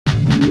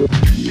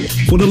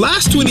For the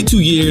last 22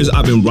 years,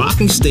 I've been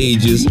rocking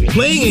stages,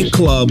 playing in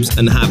clubs,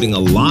 and having a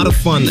lot of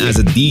fun as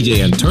a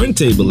DJ and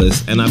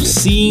turntablist, and I've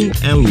seen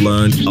and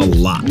learned a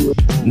lot.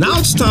 Now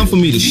it's time for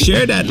me to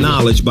share that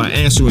knowledge by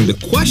answering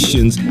the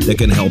questions that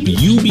can help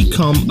you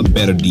become a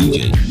better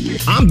DJ.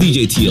 I'm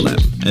DJ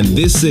TLM, and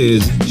this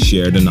is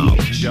Share the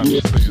Knowledge.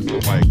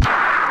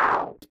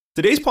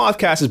 Today's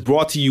podcast is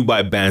brought to you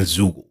by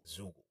Bandzoogle.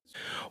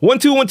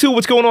 1212,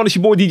 what's going on? It's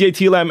your boy DJ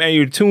TLM, and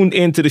you're tuned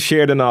into the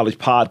Share the Knowledge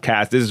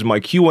podcast. This is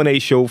my Q&A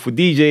show for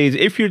DJs.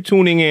 If you're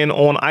tuning in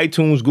on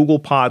iTunes, Google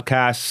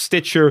Podcasts,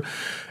 Stitcher,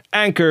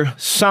 Anchor,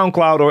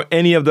 SoundCloud, or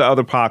any of the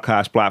other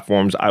podcast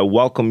platforms, I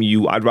welcome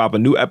you. I drop a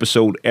new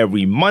episode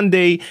every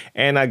Monday,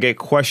 and I get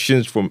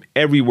questions from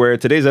everywhere.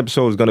 Today's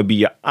episode is going to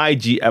be an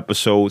IG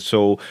episode.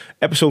 So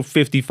episode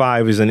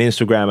 55 is an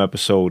Instagram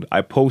episode.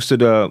 I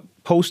posted a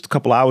post a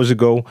couple hours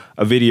ago,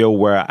 a video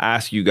where I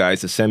asked you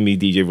guys to send me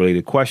DJ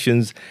related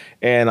questions,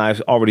 and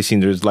I've already seen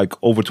there's like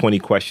over 20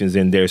 questions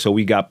in there, so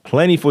we got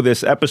plenty for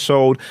this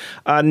episode.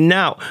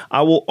 Now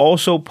I will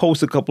also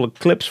post a couple of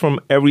clips from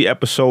every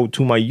episode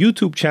to my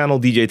YouTube channel,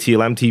 DJ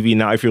TLM TV.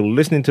 Now if you're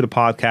listening to the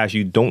podcast,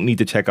 you don't need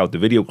to check out the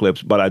video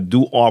clips, but I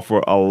do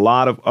offer a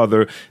lot of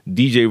other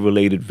DJ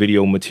related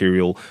video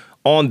material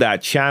on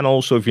that channel.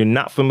 So if you're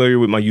not familiar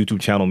with my YouTube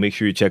channel, make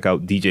sure you check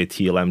out DJ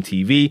TLM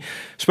TV,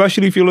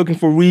 especially if you're looking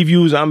for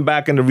reviews. I'm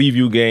back in the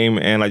review game,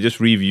 and I just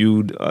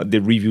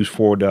did reviews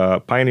for the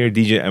Pioneer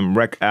DJM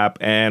Rec app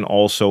and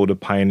also the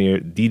Pioneer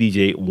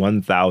DDJ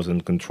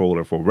 1000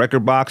 controller for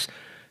Rekordbox.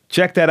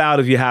 Check that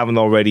out if you haven't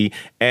already.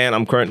 And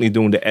I'm currently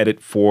doing the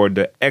edit for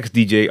the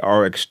XDJ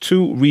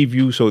RX2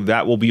 review, so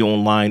that will be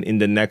online in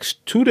the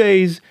next 2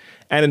 days.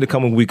 And in the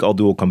coming week, I'll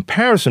do a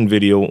comparison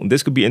video.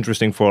 This could be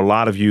interesting for a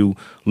lot of you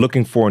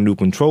looking for a new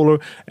controller.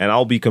 And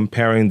I'll be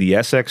comparing the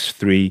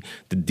SX3,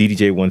 the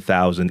DDJ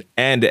 1000,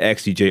 and the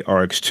XDJ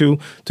RX2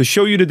 to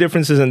show you the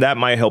differences. And that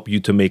might help you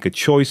to make a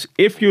choice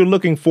if you're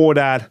looking for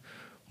that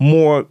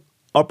more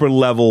upper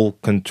level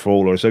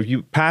controller. So if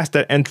you pass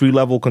that entry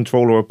level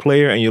controller or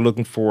player and you're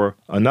looking for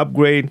an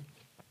upgrade,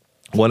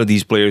 one of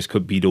these players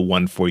could be the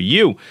one for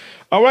you.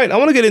 All right, I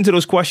want to get into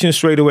those questions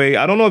straight away.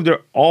 I don't know if they're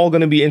all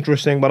going to be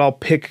interesting, but I'll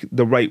pick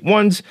the right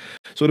ones.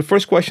 So the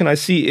first question I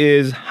see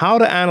is how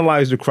to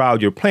analyze the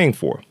crowd you're playing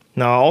for.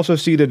 Now, I also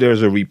see that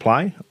there's a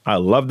reply. I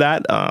love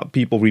that.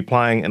 People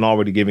replying and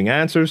already giving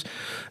answers.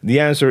 The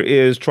answer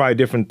is try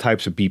different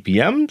types of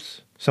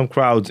BPMs. Some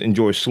crowds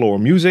enjoy slower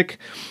music.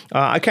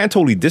 I can't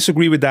totally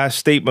disagree with that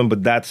statement,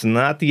 but that's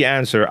not the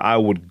answer I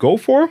would go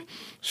for.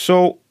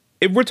 So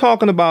if we're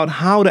talking about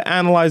how to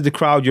analyze the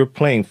crowd you're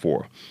playing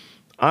for,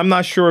 I'm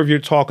not sure if you're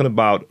talking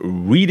about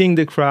reading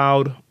the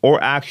crowd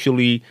or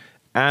actually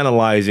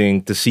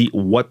analyzing to see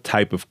what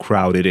type of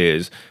crowd it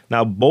is.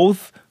 Now,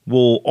 both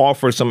will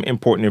offer some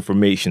important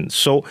information.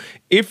 So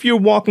if you're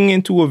walking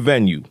into a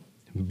venue,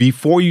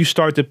 before you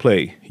start to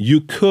play,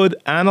 you could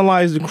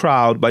analyze the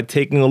crowd by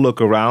taking a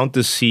look around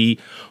to see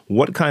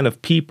what kind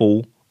of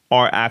people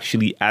are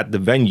actually at the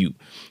venue.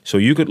 So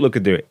you could look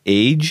at their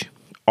age.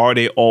 Are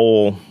they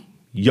all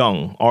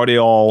young? Are they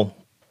all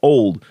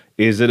old?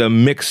 Is it a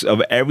mix of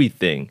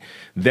everything?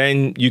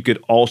 Then you could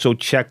also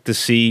check to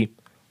see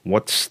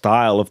what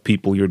style of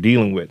people you're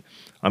dealing with.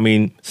 I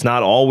mean, it's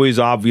not always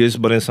obvious,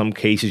 but in some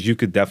cases you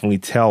could definitely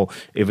tell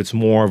if it's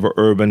more of an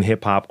urban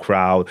hip hop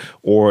crowd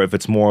or if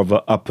it's more of an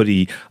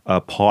uppity,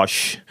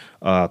 posh,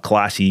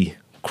 classy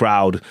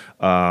crowd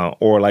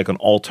or like an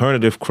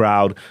alternative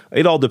crowd.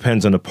 It all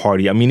depends on the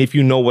party. I mean, if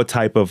you know what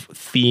type of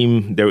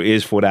theme there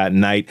is for that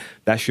night,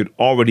 that should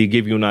already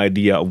give you an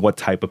idea of what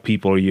type of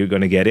people you're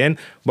going to get in.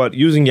 But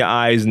using your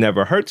eyes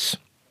never hurts.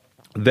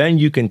 Then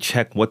you can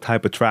check what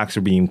type of tracks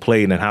are being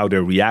played and how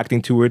they're reacting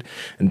to it.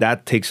 And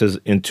that takes us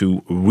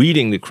into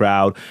reading the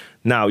crowd.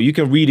 Now, you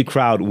can read the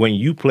crowd when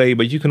you play,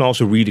 but you can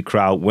also read the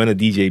crowd when a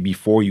DJ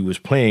before you is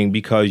playing,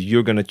 because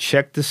you're going to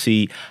check to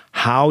see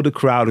how the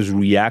crowd is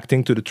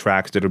reacting to the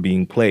tracks that are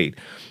being played.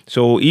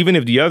 So even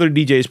if the other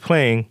DJ is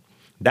playing,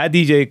 that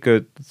DJ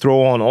could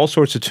throw on all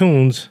sorts of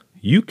tunes.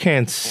 You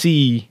can't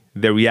see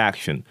their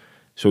reaction.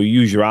 So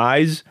you use your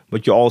eyes,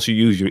 but you also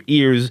use your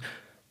ears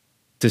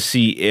to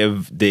see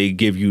if they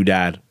give you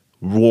that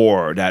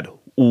roar, that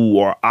ooh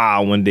or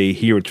ah when they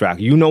hear a track.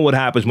 You know what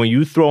happens when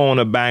you throw on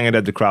a banger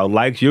that the crowd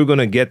likes. You're going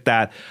to get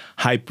that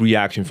hype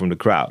reaction from the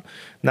crowd.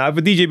 Now, if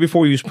a DJ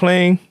before you is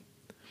playing,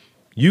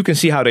 you can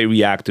see how they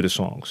react to the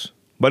songs.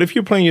 But if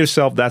you're playing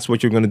yourself, that's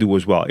what you're going to do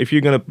as well. If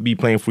you're going to be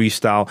playing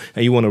freestyle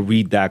and you want to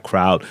read that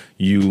crowd,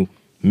 you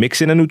mix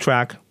in a new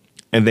track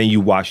and then you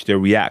watch their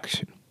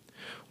reaction.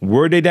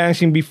 Were they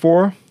dancing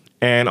before?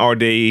 And are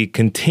they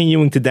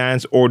continuing to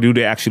dance, or do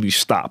they actually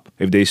stop?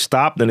 If they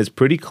stop, then it's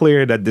pretty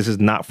clear that this is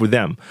not for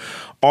them.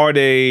 Are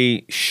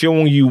they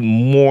showing you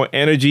more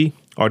energy?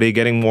 Are they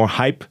getting more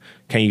hype?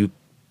 Can you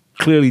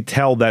clearly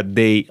tell that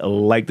they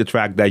like the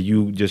track that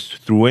you just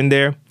threw in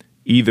there,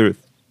 either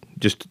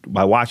just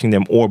by watching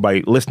them or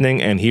by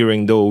listening and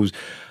hearing those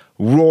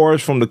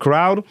roars from the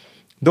crowd?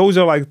 Those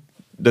are like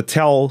the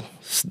tell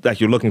that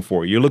you're looking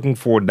for. You're looking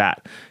for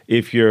that.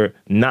 If you're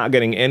not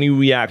getting any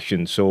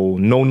reaction, so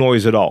no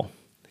noise at all,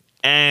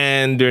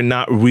 and they're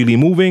not really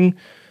moving,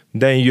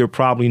 then you're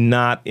probably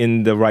not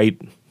in the right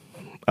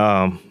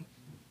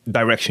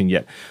direction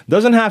yet.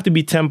 Doesn't have to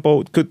be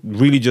tempo. It could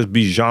really just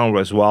be genre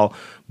as well.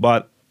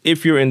 But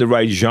if you're in the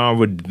right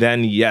genre,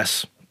 then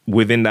yes,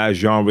 within that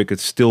genre, it could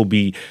still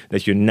be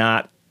that you're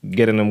not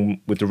getting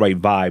them with the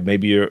right vibe.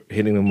 Maybe you're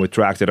hitting them with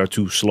tracks that are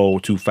too slow,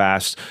 too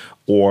fast,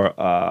 or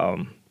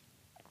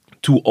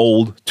too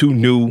old, too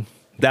new.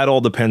 That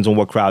all depends on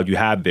what crowd you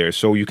have there.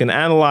 So you can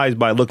analyze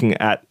by looking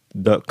at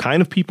the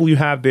kind of people you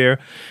have there,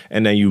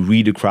 and then you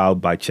read the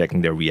crowd by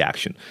checking their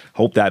reaction.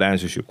 Hope that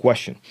answers your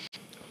question.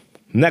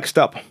 Next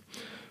up,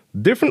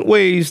 different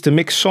ways to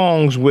mix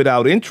songs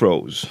without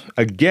intros.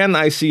 Again,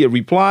 I see a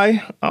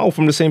reply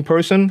from the same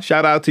person.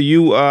 Shout out to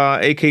you,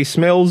 AK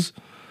Smills.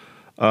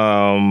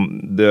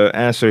 The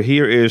answer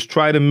here is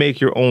try to make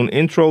your own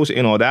intros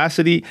in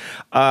Audacity.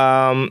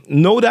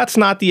 No, that's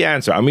not the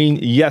answer. I mean,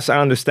 yes, I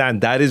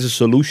understand that is a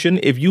solution.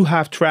 If you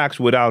have tracks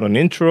without an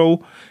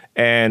intro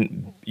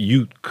and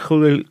you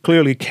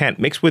clearly can't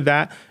mix with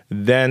that,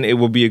 then it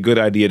would be a good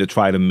idea to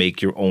try to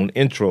make your own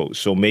intros.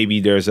 So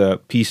maybe there's a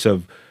piece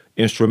of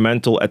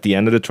instrumental at the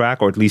end of the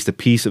track, or at least a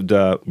piece of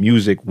the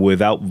music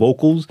without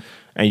vocals,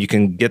 and you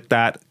can get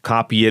that,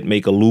 copy it,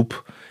 make a loop,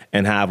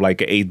 and have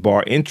like an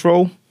 8-bar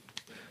intro.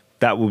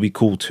 That would be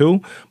cool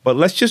too. But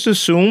let's just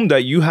assume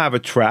that you have a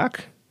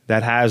track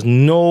that has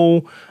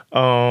no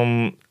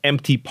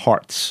empty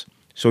parts.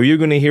 So you're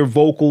going to hear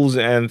vocals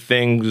and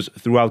things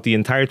throughout the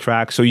entire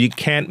track. So you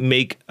can't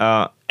make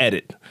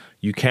edit.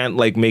 You can't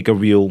like make a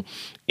real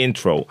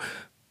intro.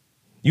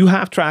 You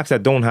have tracks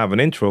that don't have an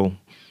intro.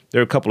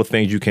 There are a couple of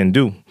things you can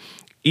do.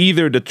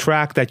 Either the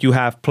track that you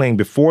have playing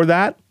before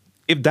that,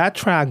 if that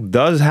track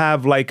does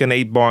have like an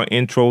 8-bar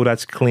intro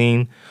that's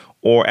clean,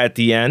 or at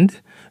the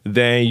end,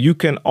 then you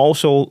can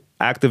also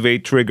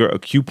trigger a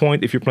cue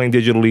point if you're playing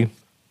digitally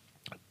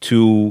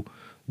to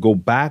go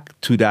back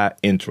to that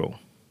intro.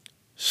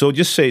 So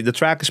just say the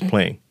track is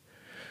playing.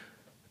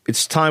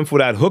 It's time for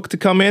that hook to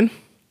come in.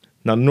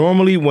 Now,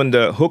 normally when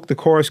the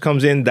chorus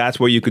comes in, that's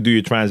where you could do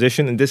your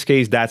transition. In this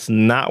case, that's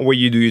not where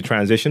you do your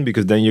transition,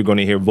 because then you're going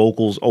to hear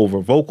vocals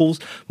over vocals.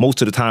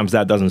 Most of the times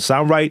that doesn't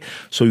sound right.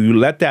 So you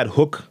let that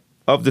hook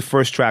of the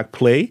first track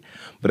play,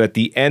 but at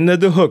the end of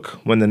the hook,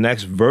 when the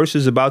next verse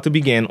is about to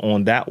begin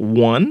on that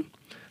one,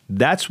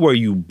 that's where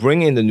you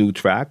bring in the new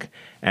track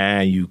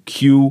and you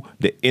cue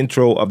the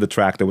intro of the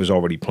track that was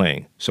already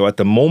playing. So at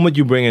the moment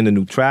you bring in the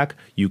new track,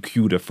 you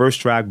cue the first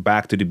track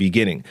back to the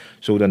beginning.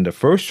 So then the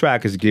first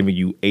track is giving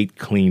you 8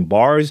 clean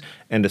bars,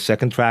 and the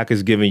second track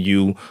is giving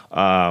you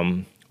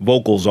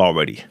vocals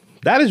already.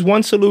 That is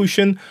one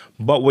solution,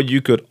 but what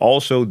you could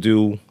also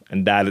do,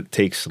 and that it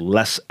takes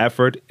less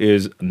effort,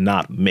 is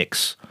not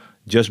mix.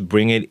 Just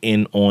bring it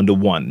in on the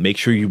one. Make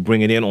sure you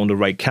bring it in on the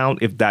right count.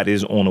 If that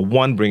is on a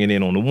 1, bring it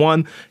in on the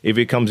 1. If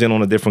it comes in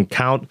on a different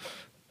count,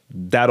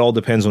 that all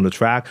depends on the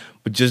track,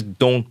 but just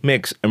don't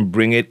mix and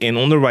bring it in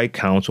on the right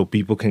count so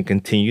people can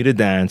continue to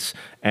dance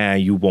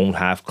and you won't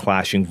have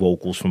clashing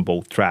vocals from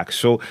both tracks.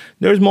 So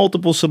there's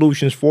multiple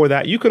solutions for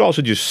that. You could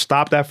also just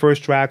stop that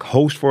first track,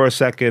 host for a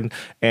second,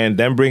 and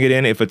then bring it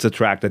in if it's a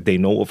track that they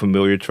know, a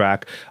familiar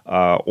track,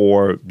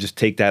 or just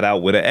take that out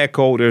with an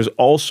echo. There's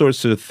all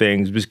sorts of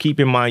things. Just keep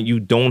in mind, you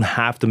don't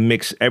have to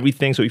mix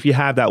everything. So if you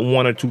have that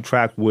 1 or 2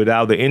 track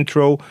without the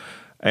intro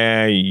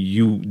and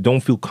you don't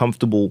feel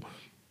comfortable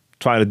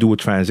trying to do a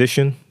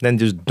transition, then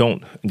just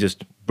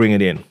bring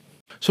it in.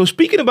 So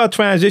speaking about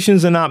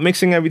transitions and not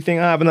mixing everything,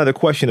 I have another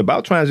question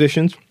about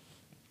transitions.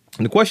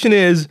 And the question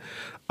is,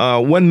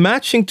 when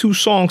matching 2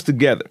 songs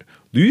together,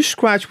 do you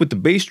scratch with the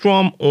bass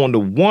drum on the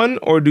 1,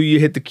 or do you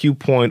hit the cue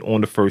point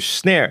on the first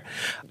snare?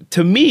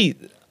 To me,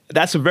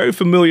 that's a very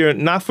familiar,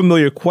 not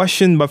familiar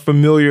question, but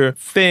familiar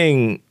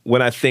thing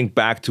when I think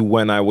back to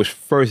when I was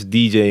first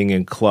DJing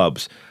in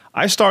clubs.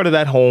 I started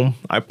at home.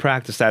 I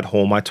practiced at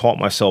home. I taught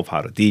myself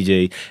how to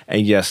DJ.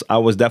 And yes, I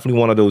was definitely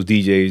one of those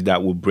DJs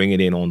that would bring it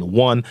in on the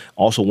 1.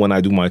 Also, when I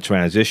do my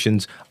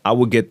transitions, I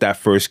would get that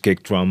first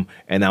kick drum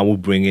and I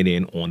would bring it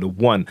in on the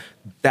 1.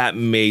 That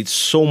made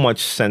so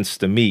much sense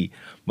to me.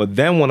 But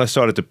then when I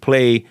started to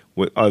play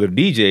with other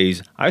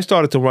DJs, I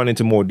started to run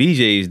into more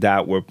DJs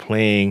that were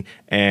playing,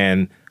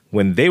 and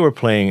when they were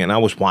playing and I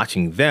was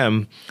watching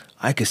them,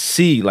 I could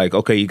see like,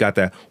 okay, you got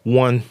that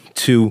 1,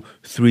 2,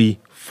 3,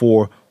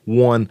 4,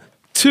 1,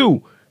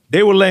 2.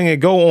 They were letting it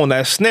go on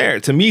that snare.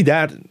 To me,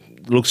 that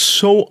looks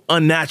so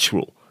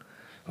unnatural.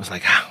 I was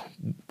like,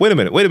 wait a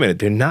minute.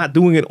 They're not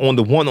doing it on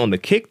the 1 on the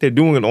kick. They're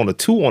doing it on the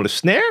 2 on the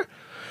snare.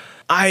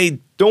 I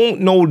don't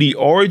know the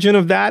origin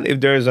of that, if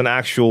there's an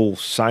actual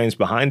science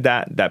behind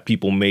that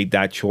people made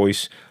that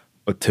choice.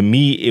 But to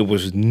me, it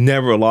was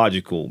never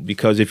logical,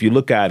 because if you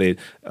look at it,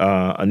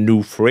 a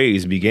new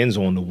phrase begins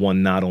on the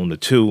 1, not on the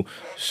 2.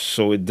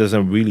 So it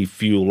doesn't really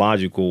feel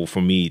logical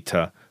for me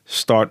to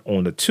start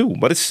on the 2.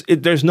 But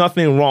there's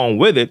nothing wrong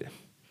with it.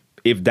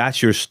 If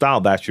that's your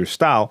style, that's your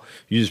style.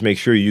 You just make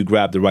sure you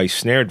grab the right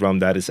snare drum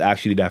that is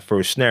actually that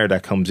first snare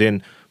that comes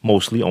in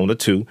mostly on the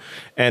 2,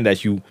 and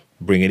that you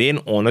bring it in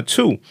on a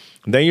 2.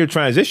 Then your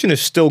transition is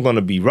still going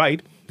to be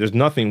right. There's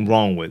nothing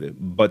wrong with it.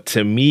 But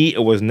to me,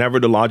 it was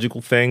never the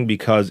logical thing,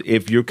 because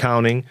if you're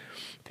counting,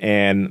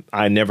 and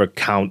I never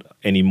count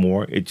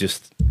anymore, it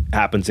just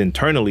happens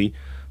internally,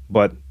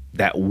 but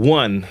that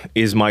one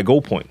is my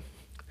goal point.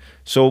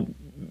 So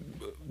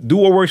do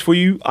what works for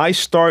you. I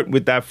start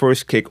with that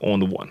first kick on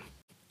the one.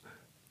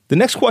 The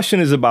next question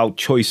is about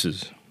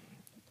choices.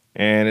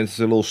 And it's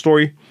a little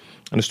story.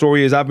 And the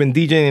story is, I've been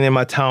DJing in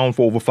my town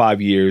for over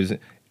 5 years,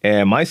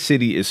 and my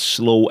city is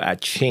slow at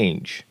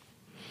change.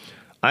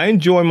 I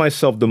enjoy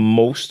myself the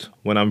most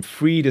when I'm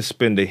free to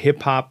spin the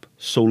hip-hop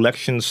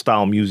selection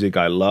style music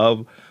I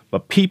love,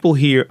 but people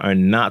here are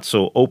not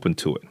so open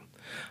to it.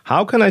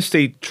 How can I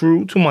stay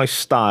true to my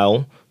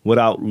style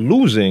without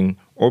losing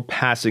or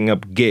passing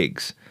up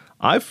gigs?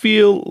 I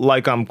feel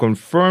like I'm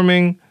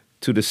confirming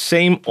to the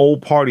same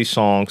old party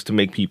songs to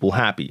make people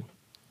happy.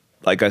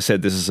 Like I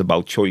said, this is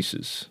about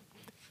choices.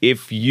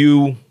 If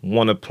you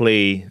want to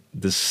play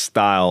the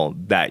style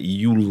that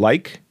you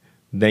like,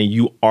 then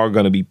you are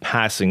going to be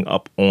passing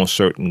up on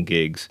certain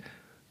gigs.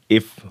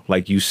 If,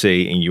 like you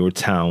say, in your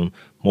town,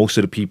 most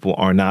of the people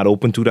are not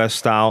open to that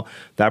style,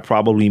 that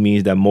probably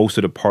means that most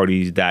of the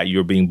parties that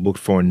you're being booked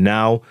for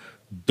now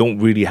don't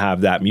really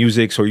have that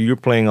music. So you're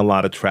playing a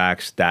lot of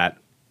tracks that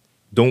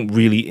don't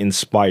really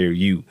inspire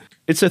you.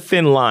 It's a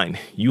thin line.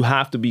 You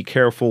have to be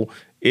careful.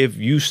 If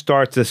you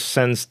start to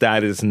sense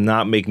that it's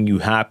not making you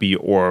happy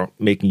or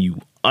making you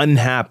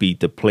unhappy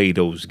to play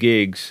those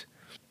gigs,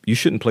 you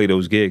shouldn't play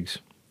those gigs.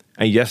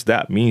 And yes,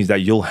 that means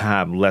that you'll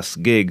have less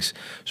gigs.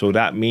 So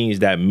that means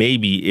that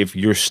maybe if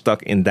you're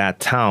stuck in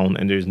that town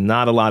and there's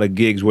not a lot of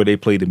gigs where they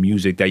play the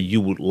music that you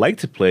would like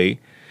to play,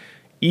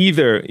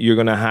 either you're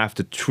going to have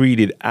to treat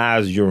it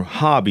as your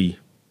hobby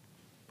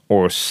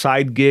or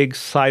side gig,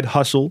 side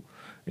hustle,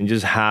 and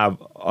just have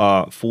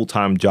a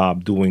full-time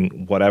job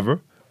doing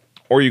whatever.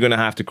 Or you're going to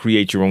have to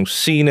create your own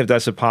scene if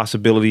that's a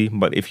possibility.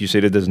 But if you say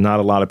that there's not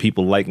a lot of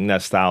people liking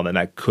that style, then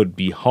that could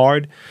be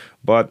hard.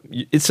 But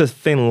it's a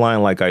thin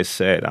line, like I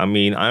said. I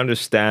mean, I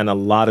understand a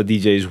lot of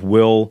DJs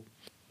will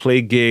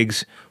play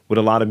gigs with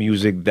a lot of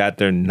music that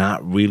they're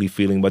not really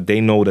feeling, but they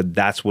know that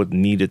that's what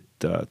needed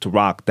to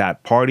rock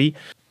that party.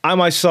 I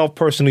myself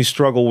personally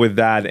struggle with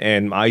that,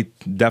 and I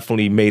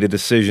definitely made a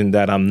decision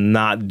that I'm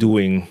not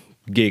doing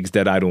gigs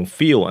that I don't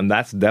feel, and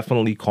that's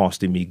definitely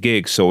costing me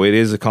gigs. So it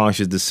is a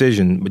conscious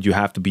decision, but you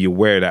have to be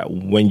aware that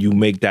when you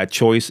make that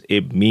choice,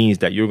 it means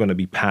that you're going to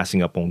be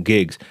passing up on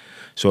gigs.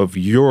 So if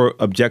your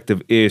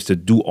objective is to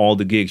do all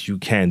the gigs you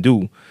can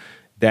do,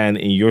 then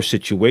in your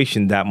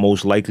situation, that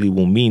most likely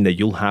will mean that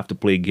you'll have to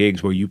play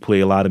gigs where you play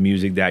a lot of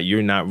music that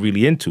you're not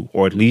really into,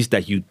 or at least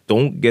that you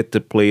don't get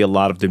to play a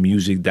lot of the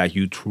music that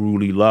you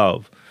truly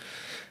love.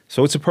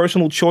 So it's a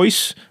personal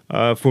choice.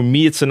 For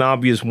me, it's an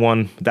obvious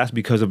one. That's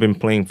because I've been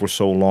playing for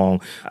so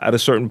long. At a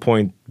certain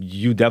point,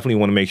 you definitely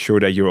want to make sure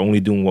that you're only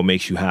doing what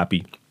makes you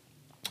happy.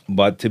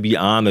 But to be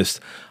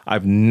honest,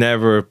 I've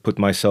never put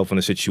myself in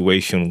a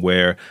situation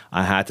where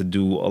I had to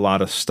do a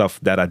lot of stuff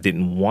that I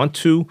didn't want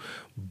to.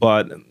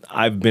 But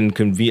I've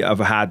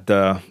had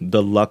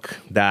the luck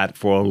that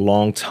for a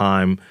long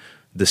time,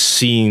 the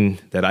scene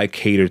that I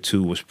catered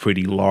to was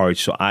pretty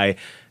large. So I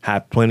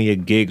had plenty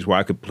of gigs where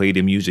I could play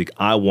the music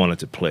I wanted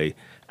to play.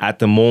 At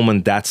the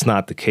moment, that's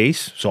not the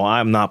case. So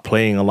I'm not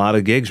playing a lot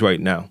of gigs right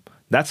now.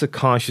 That's a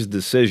conscious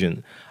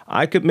decision.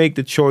 I could make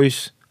the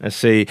choice and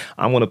say,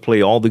 I'm going to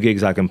play all the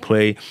gigs I can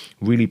play,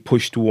 really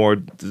push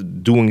toward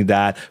doing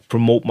that,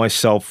 promote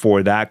myself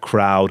for that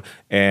crowd,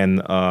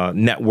 and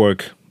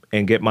network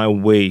and get my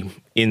way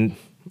in.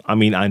 I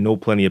mean, I know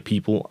plenty of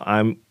people.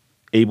 I'm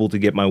able to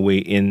get my way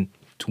in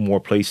to more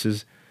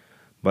places,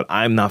 but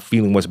I'm not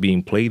feeling what's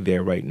being played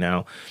there right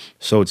now.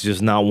 So it's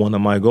just not one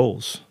of my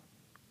goals.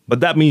 But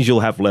that means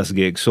you'll have less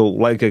gigs. So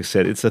like I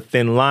said, it's a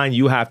thin line.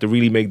 You have to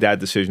really make that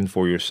decision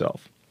for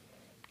yourself.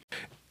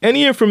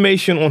 Any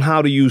information on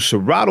how to use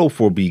Serato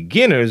for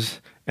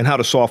beginners and how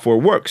the software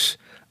works?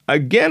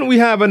 Again, we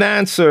have an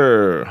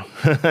answer.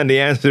 And the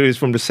answer is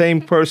from the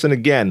same person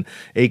again,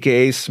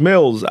 aka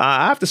Smills.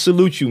 I have to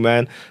salute you,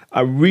 man.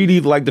 I really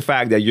like the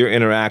fact that you're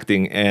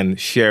interacting and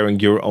sharing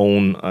your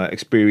own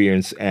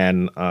experience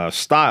and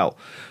style.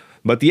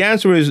 But the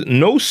answer is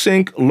no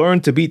sync, learn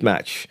to beat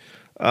match.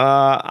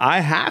 I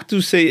have to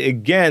say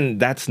again,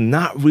 that's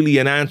not really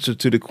an answer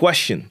to the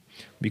question,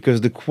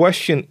 because the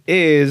question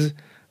is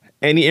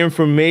any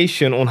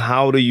information on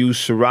how to use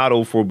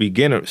Serato for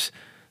beginners.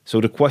 So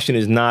the question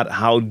is not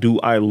how do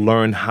I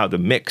learn how to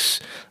mix.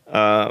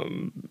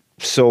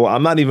 So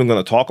I'm not even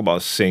going to talk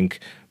about sync.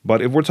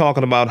 But if we're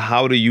talking about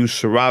how to use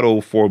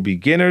Serato for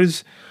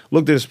beginners,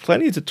 look, there's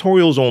plenty of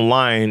tutorials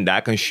online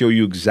that can show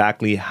you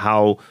exactly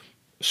how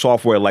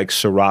software like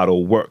Serato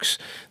works.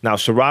 Now,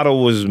 Serato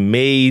was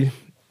made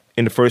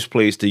in the first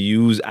place to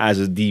use as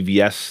a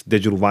DVS,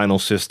 digital vinyl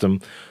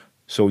system.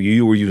 So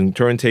you were using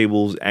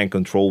turntables and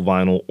control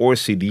vinyl or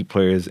CD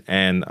players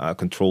and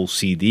control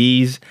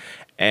CDs,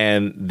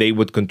 and they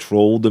would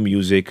control the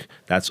music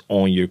that's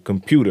on your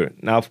computer.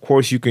 Now, of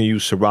course, you can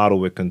use Serato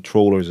with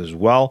controllers as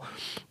well,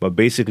 but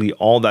basically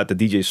all that the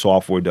DJ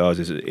software does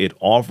is it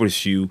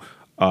offers you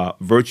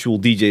virtual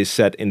DJ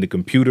set in the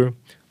computer.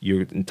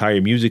 Your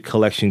entire music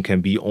collection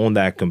can be on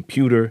that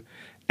computer,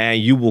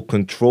 and you will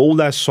control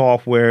that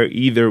software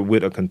either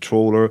with a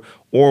controller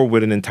or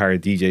with an entire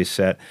DJ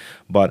set.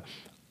 But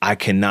I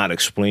cannot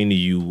explain to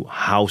you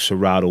how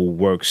Serato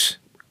works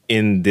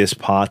in this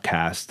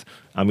podcast.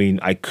 I mean,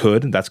 I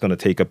could. That's going to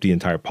take up the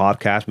entire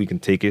podcast. We can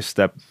take it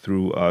step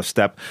through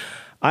step.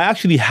 I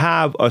actually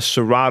have a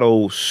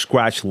Serato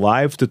Scratch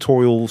Live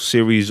tutorial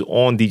series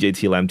on DJ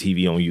TLM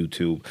TV on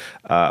YouTube.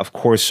 Of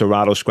course,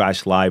 Serato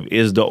Scratch Live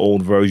is the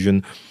old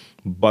version,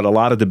 but a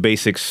lot of the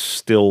basics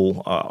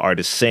still are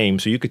the same,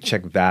 so you could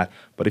check that.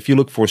 But if you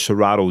look for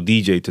Serato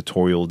DJ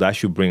tutorial, that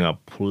should bring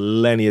up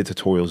plenty of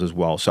tutorials as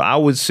well. So I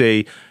would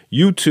say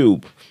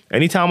YouTube.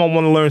 Anytime I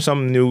want to learn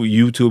something new,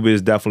 YouTube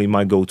is definitely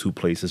my go-to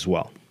place as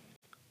well.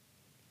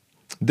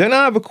 Then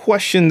I have a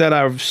question that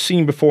I've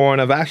seen before,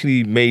 and I've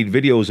actually made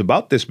videos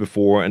about this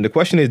before. And the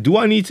question is, do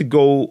I need to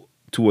go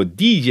to a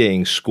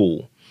DJing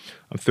school?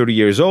 I'm 30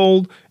 years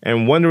old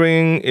and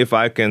wondering if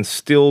I can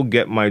still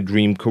get my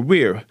dream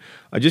career.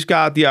 I just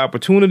got the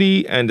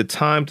opportunity and the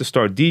time to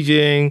start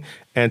DJing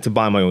and to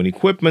buy my own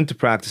equipment to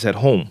practice at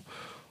home.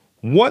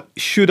 What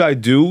should I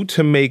do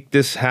to make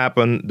this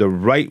happen the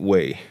right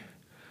way?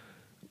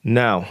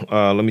 Now,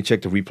 let me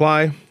check the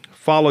reply.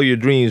 Follow your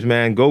dreams,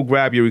 man. Go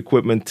grab your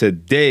equipment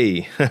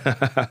today.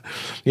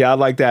 Yeah, I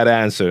like that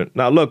answer.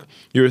 Now, look,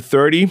 you're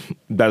 30.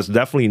 That's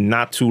definitely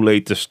not too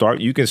late to start.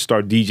 You can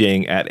start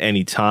DJing at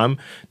any time.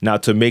 Now,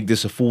 to make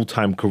this a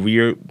full-time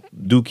career,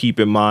 do keep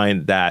in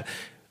mind that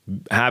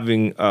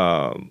having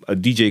a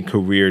DJ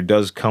career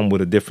does come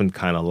with a different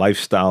kind of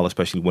lifestyle,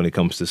 especially when it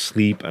comes to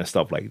sleep and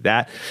stuff like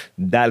that.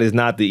 That is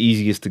not the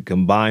easiest to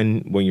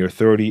combine when you're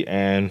 30.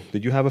 And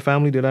did you have a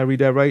family? Did I read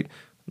that right?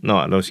 No,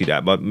 I don't see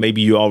that. But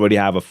maybe you already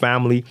have a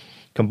family.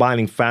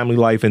 Combining family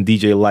life and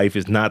DJ life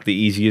is not the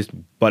easiest,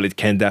 but it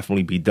can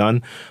definitely be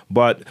done.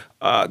 But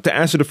to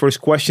answer the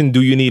first question,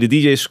 do you need a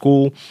DJ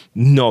school?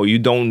 No, you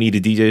don't need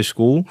a DJ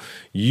school.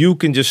 You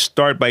can just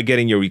start by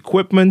getting your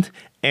equipment.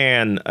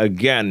 And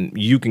again,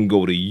 you can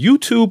go to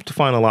YouTube to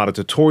find a lot of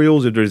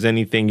tutorials. If there's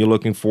anything you're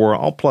looking for,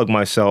 I'll plug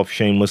myself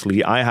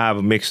shamelessly. I have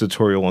a mix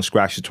tutorial and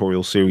scratch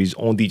tutorial series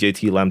on DJ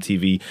TLM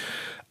TV.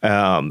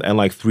 And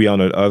like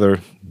 300 other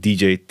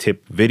DJ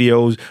tip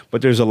videos,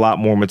 but there's a lot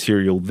more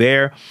material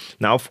there.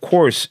 Now, of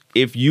course,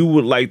 if you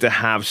would like to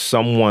have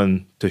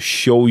someone to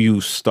show you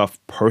stuff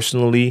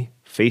personally,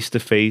 face to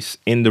face,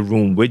 in the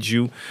room with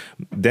you,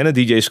 then a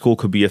DJ school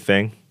could be a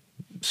thing.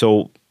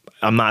 So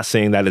I'm not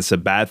saying that it's a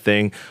bad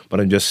thing,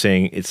 but I'm just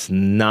saying it's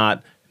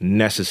not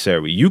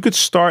necessary. You could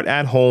start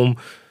at home,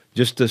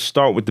 just to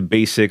start with the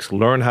basics,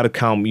 learn how to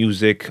count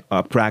music,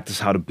 practice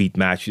how to beat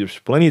match. There's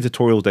plenty of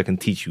tutorials that can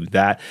teach you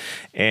that.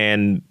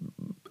 And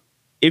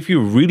if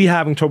you're really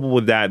having trouble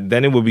with that,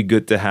 then it would be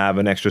good to have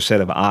an extra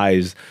set of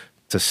eyes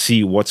to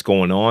see what's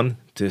going on,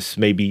 to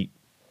maybe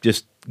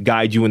just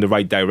guide you in the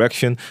right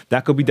direction.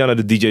 That could be done at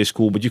a DJ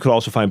school, but you could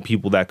also find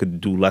people that could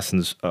do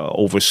lessons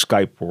over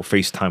Skype or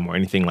FaceTime or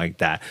anything like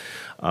that.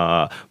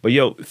 But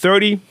yo,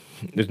 30,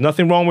 there's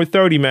nothing wrong with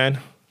 30, man.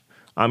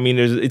 I mean,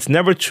 it's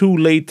never too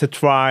late to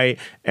try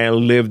and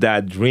live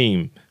that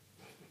dream.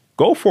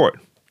 Go for it.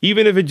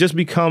 Even if it just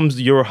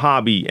becomes your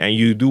hobby and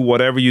you do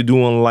whatever you do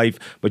in life,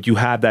 but you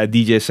have that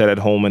DJ set at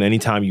home, and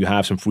anytime you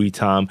have some free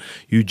time,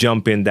 you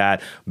jump in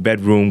that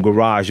bedroom,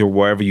 garage, or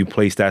wherever you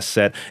place that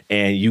set,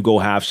 and you go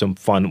have some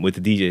fun with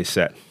the DJ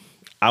set.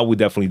 I would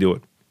definitely do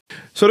it.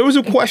 So there was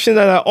a question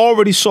that I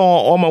already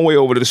saw on my way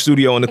over to the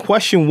studio, and the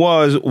question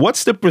was,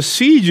 what's the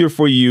procedure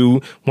for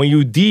you when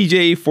you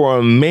DJ for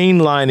a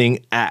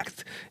mainlining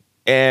act?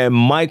 And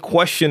my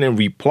question and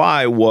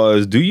reply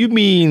was, do you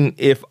mean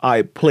if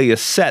I play a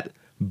set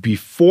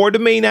before the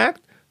main act?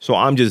 So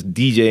I'm just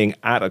DJing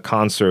at a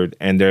concert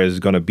and there's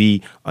going to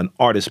be an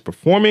artist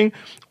performing?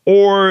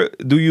 Or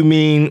do you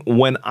mean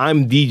when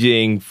I'm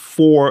DJing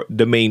for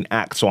the main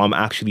act, so I'm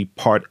actually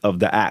part of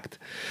the act?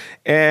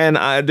 And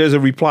there's a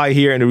reply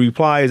here, and the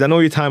reply is, I know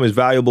your time is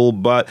valuable,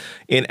 but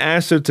in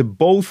answer to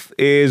both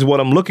is what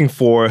I'm looking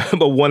for,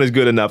 but one is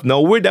good enough.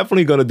 No, we're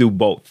definitely going to do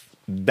both.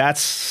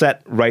 That's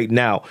set right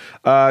now.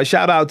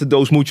 Shout out to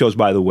Dos Muchos,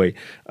 by the way.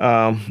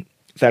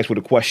 Thanks for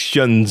the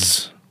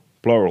questions,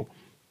 plural.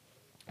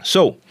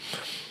 So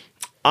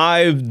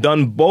I've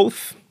done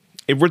both.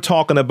 If we're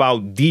talking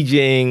about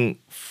DJing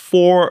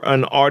for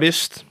an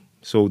artist,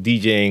 so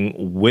DJing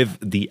with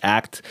the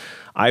act,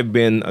 I've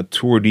been a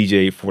tour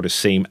DJ for the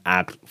same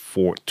act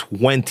for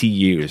 20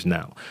 years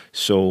now.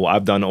 So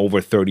I've done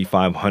over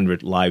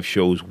 3,500 live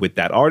shows with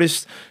that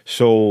artist.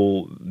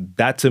 So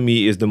that to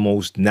me is the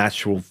most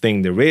natural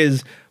thing there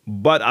is.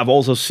 But I've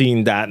also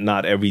seen that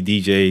not every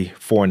DJ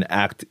for an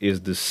act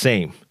is the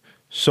same.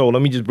 So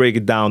let me just break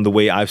it down the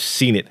way I've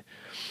seen it.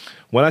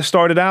 When I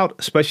started out,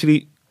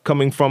 especially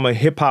coming from a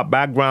hip hop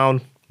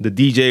background, the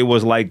DJ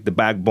was like the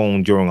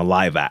backbone during a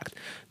live act.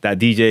 That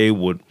DJ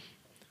would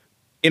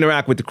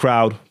interact with the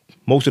crowd,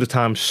 most of the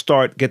time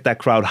get that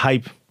crowd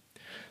hype,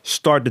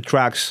 start the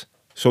tracks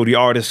so the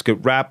artist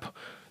could rap,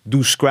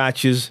 do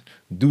scratches,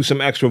 do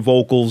some extra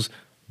vocals,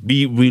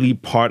 be really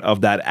part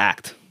of that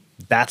act.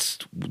 that's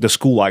the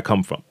school I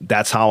come from.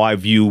 That's how I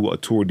view a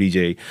tour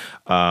DJ,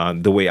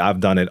 the way I've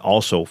done it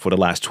also for the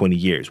last 20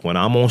 years. When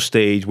I'm on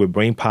stage with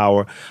Brain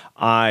Power,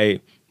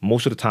 I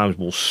most of the times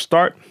will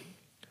start,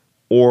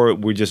 or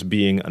we're just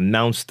being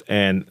announced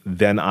and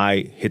then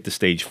I hit the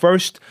stage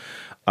first.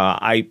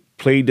 I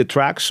play the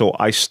track, so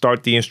I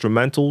start the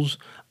instrumentals.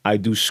 I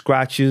do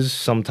scratches.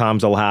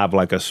 Sometimes I'll have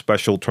like a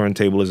special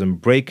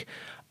turntablism break.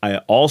 I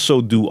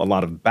also do a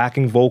lot of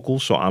backing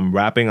vocals, so I'm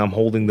rapping. I'm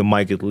holding the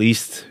mic at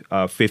least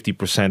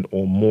 50%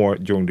 or more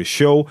during the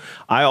show.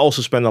 I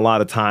also spend a lot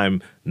of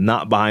time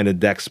not behind the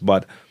decks,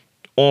 but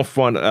on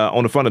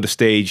the front of the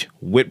stage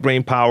with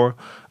Brain Power,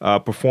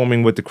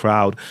 performing with the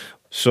crowd.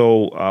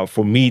 So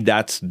for me,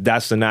 that's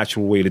the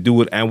natural way to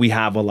do it, and we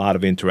have a lot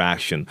of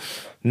interaction.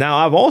 Now,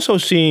 I've also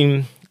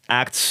seen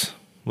acts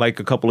like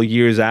a couple of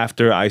years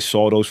after I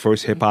saw those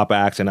first hip hop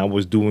acts, and I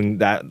was doing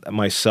that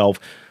myself.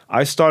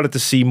 I started to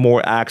see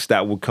more acts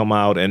that would come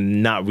out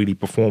and not really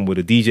perform with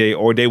a DJ,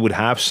 or they would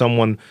have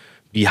someone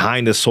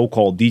behind the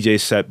so-called DJ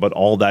set, but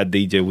all that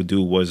DJ would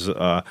do was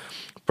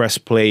press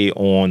play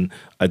on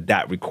a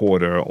DAT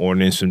recorder or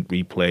an instant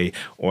replay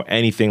or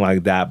anything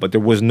like that, but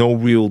there was no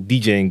real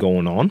DJing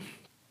going on.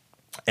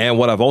 And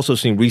what I've also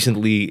seen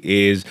recently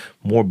is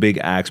more big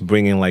acts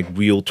bringing like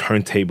real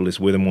turntablists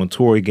with them on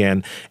tour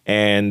again.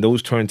 And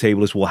those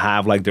turntablists will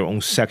have like their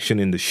own section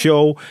in the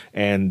show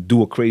and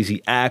do a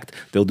crazy act.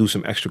 They'll do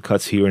some extra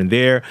cuts here and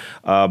there.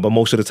 But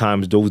most of the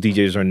times those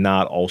DJs are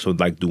not also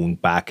like doing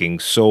backing.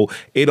 So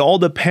it all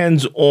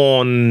depends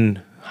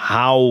on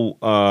how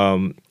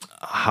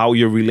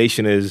your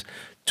relation is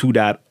to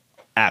that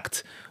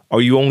act. Are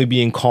you only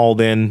being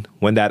called in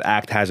when that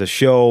act has a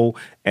show?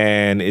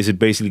 And is it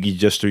basically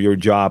just your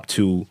job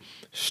to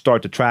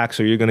start the track?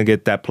 So you're going to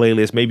get that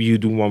playlist. Maybe you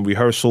do one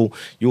rehearsal.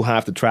 You'll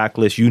have the track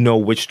list. You know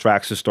which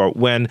tracks to start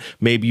when.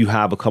 Maybe you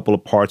have a couple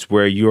of parts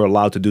where you're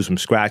allowed to do some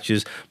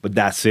scratches, but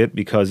that's it.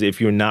 Because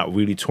if you're not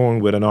really touring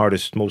with an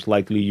artist, most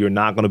likely you're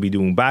not going to be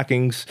doing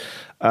backings.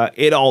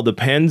 It all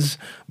depends.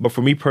 But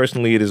for me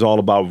personally, it is all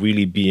about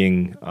really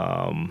being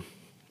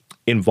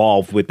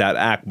involved with that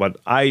act. But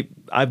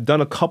I've done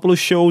a couple of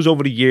shows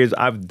over the years.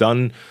 I've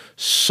done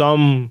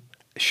some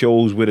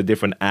shows with a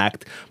different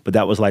act, but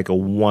that was like a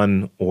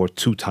 1 or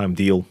 2 time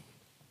deal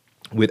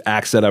with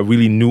acts that I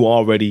really knew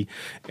already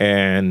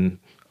and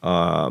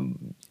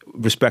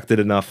respected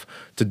enough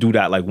to do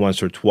that like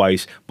once or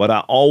twice. But I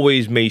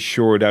always made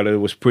sure that it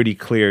was pretty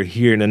clear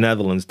here in the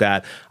Netherlands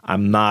that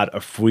I'm not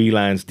a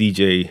freelance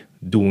DJ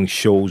doing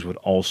shows with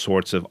all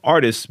sorts of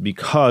artists,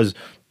 because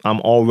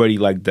I'm already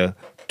like the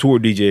tour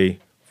DJ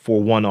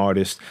for one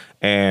artist,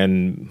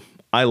 and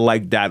I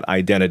like that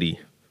identity.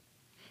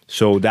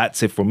 So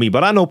that's it for me.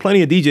 But I know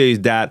plenty of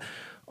DJs that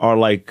are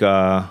like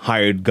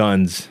hired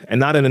guns,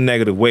 and not in a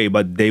negative way,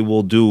 but they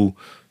will do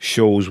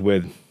shows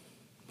with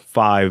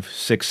 5,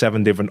 6,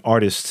 7 different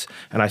artists,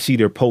 and I see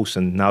their posts,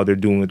 and now they're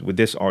doing it with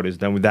this artist,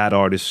 then with that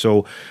artist.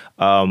 So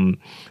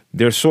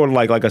they're sort of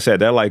like I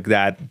said, they're like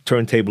that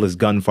turntablist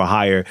gun for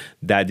hire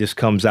that just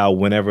comes out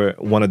whenever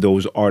one of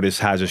those artists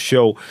has a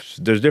show.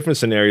 There's different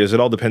scenarios. It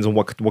all depends on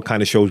what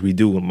kind of shows we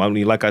do. I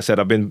mean, like I said,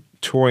 I've been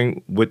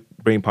touring with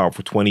Brain Power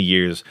for 20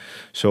 years.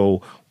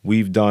 So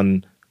we've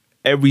done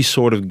every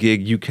sort of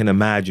gig you can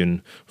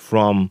imagine,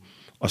 from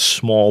a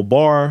small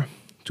bar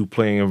to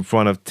playing in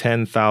front of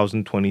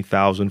 10,000,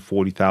 20,000,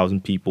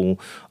 40,000 people,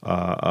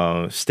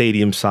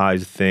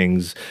 stadium-sized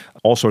things,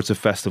 all sorts of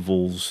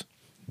festivals,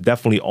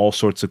 definitely all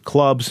sorts of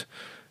clubs,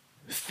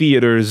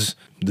 theaters,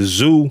 the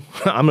zoo.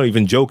 I'm not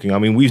even joking. I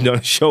mean, we've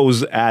done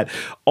shows at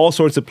all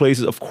sorts of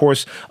places. Of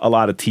course, a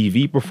lot of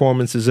TV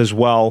performances as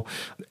well.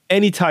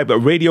 Any type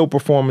of radio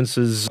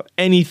performances,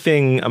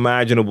 anything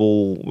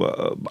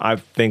imaginable, I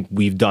think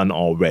we've done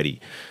already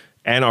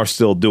and are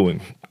still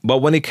doing. But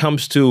when it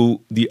comes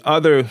to the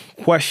other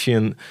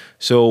question,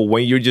 so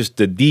when you're just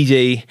the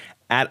DJ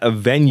at a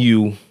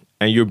venue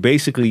and you're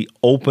basically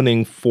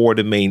opening for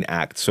the main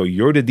act. So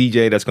you're the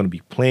DJ that's going to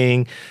be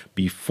playing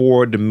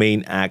before the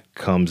main act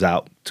comes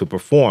out to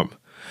perform.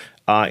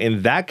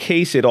 In that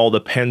case, it all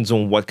depends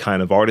on what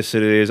kind of artist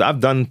it is. I've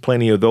done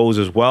plenty of those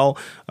as well.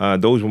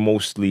 Those were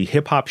mostly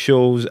hip-hop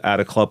shows at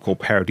a club called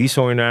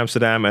Paradiso in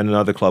Amsterdam and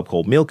another club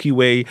called Milky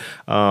Way.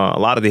 A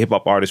lot of the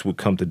hip-hop artists would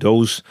come to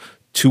those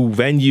 2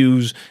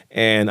 venues,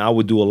 and I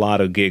would do a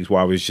lot of gigs where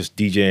I was just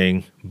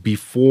DJing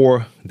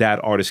before that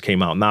artist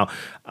came out. Now,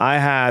 I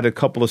had a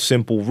couple of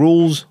simple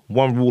rules.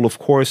 One rule, of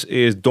course,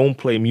 is don't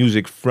play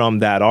music from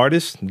that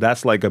artist.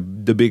 That's like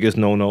the biggest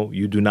no-no.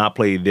 You do not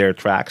play their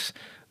tracks.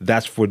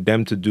 That's for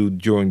them to do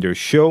during their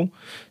show.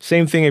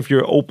 Same thing if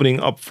you're opening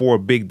up for a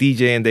big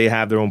DJ and they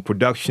have their own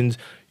productions.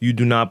 You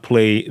do not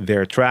play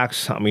their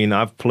tracks. I mean,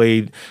 I've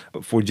played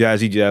for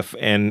Jazzy Jeff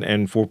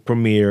and for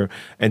Premier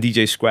and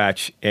DJ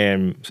Scratch,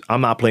 and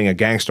I'm not playing a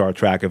Gang Starr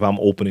track if I'm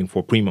opening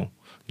for Primo.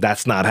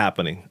 That's not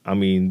happening. I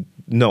mean,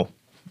 no,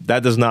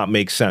 that does not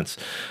make sense.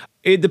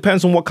 It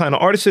depends on what kind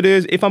of artist it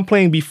is. If I'm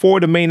playing before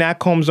the main act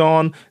comes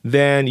on,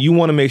 then you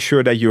want to make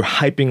sure that you're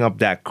hyping up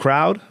that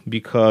crowd,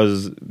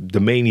 because the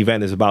main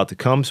event is about to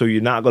come. So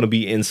you're not going to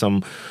be in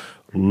some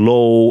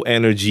low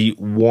energy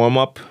warm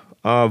up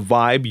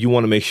vibe. You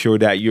want to make sure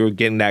that you're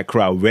getting that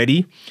crowd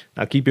ready.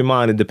 Now, keep in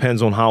mind, it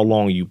depends on how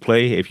long you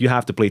play. If you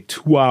have to play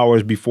 2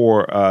 hours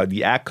before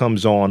the act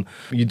comes on,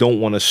 you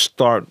don't want to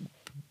start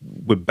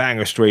with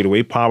bangers straight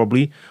away,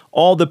 probably.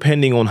 All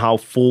depending on how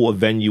full a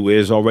venue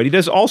is already.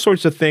 There's all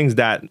sorts of things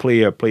that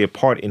play a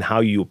part in how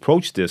you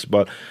approach this,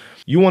 but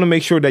you want to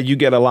make sure that you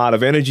get a lot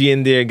of energy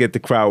in there, get the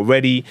crowd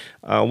ready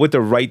with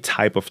the right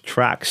type of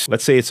tracks.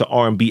 Let's say it's an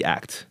R&B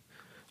act,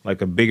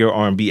 like a bigger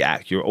R&B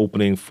act. You're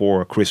opening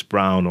for Chris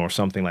Brown or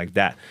something like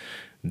that.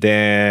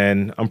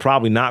 Then I'm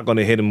probably not going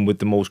to hit him with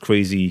the most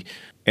crazy,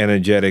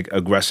 energetic,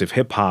 aggressive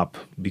hip hop,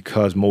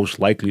 because most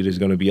likely there's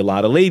going to be a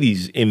lot of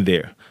ladies in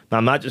there. Now,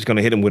 I'm not just going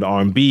to hit him with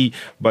R&B,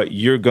 but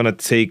you're going to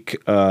take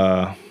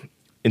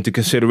into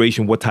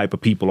consideration what type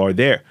of people are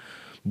there.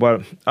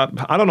 But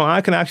I don't know. I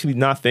can actually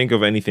not think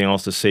of anything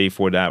else to say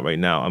for that right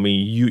now. I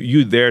mean,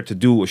 you're there to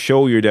do a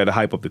show. You're there to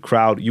hype up the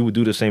crowd. You would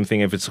do the same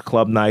thing if it's a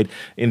club night.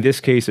 In this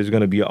case, there's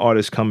going to be an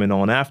artist coming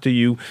on after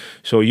you.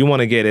 So you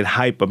want to get it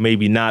hype, but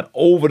maybe not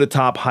over the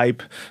top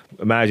hype.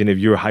 Imagine if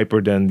you're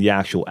hyper than the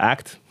actual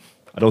act.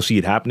 I don't see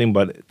it happening,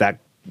 but that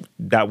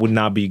would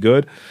not be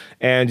good.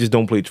 And just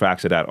don't play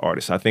tracks of that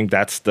artist. I think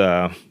that's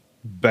the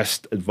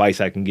best advice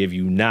I can give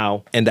you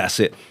now. And that's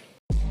it.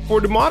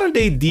 For the modern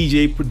day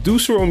DJ,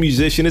 producer, or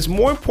musician, it's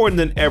more important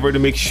than ever to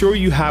make sure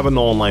you have an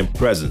online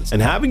presence,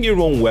 and having your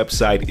own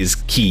website is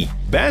key.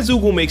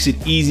 Bandzoogle makes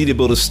it easy to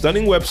build a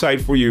stunning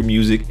website for your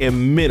music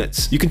in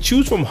minutes. You can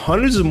choose from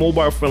hundreds of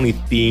mobile-friendly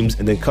themes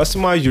and then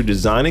customize your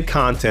design and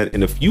content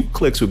in a few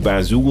clicks with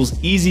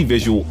Bandzoogle's easy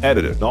visual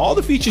editor. Now, all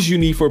the features you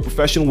need for a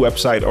professional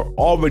website are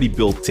already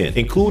built in,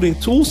 including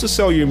tools to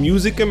sell your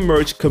music and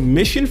merch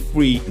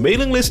commission-free,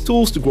 mailing list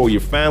tools to grow your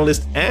fan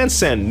list and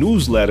send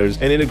newsletters,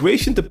 and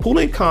integration to pull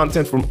in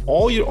content from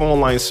all your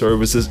online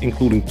services,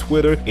 including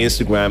Twitter,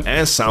 Instagram,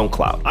 and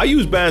SoundCloud. I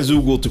use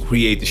Bandzoogle to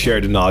create the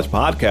Share the Knowledge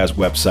podcast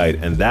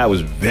website, and that was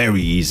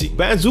very easy.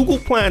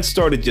 Bandzoogle plans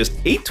start at just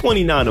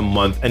 $8.29 a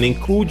month and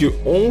include your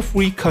own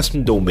free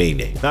custom domain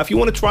name. Now, if you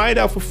want to try it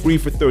out for free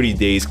for 30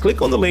 days,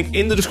 click on the link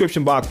in the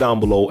description box down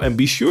below and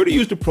be sure to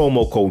use the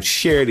promo code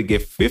SHARE to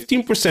get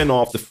 15%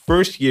 off the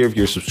first year of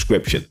your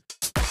subscription.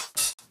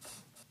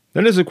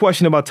 Then there's a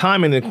question about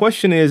timing. The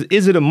question is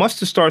it a must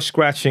to start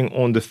scratching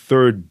on the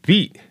third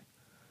beat?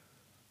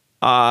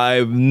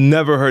 I've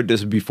never heard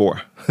this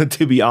before,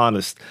 to be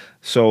honest.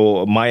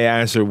 So my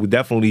answer would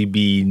definitely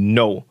be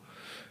no.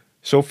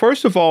 So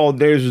first of all,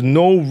 there's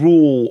no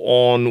rule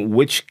on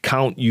which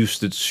count you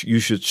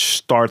should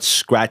start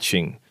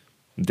scratching.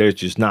 There's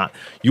just not.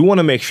 You want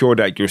to make sure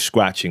that you're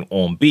scratching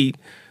on beat,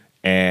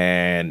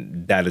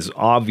 and that is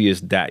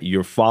obvious that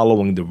you're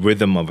following the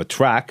rhythm of a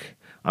track.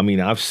 I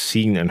mean, I've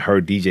seen and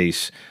heard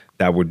DJs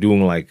that were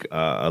doing like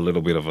a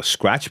little bit of a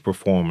scratch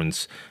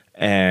performance,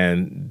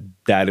 and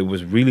that it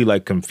was really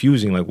like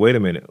confusing. Like, wait a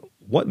minute,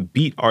 what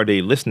beat are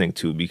they listening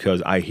to?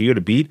 Because I hear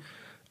the beat,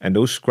 and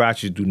those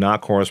scratches do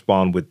not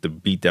correspond with the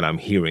beat that I'm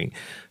hearing.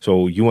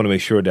 So you want to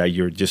make sure that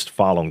you're just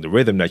following the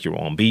rhythm, that you're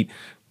on beat.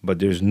 But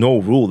there's no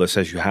rule that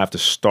says you have to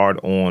start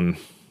on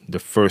the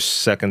first,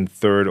 second,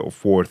 third, or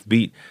fourth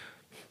beat.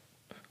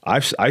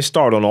 I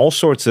start on all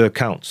sorts of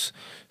counts.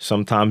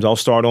 Sometimes I'll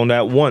start on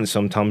that one.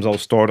 Sometimes I'll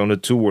start on the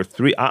 2 or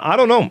 3. I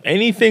don't know.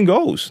 Anything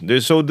goes.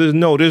 There's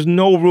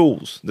no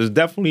rules. There's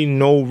definitely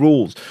no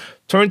rules.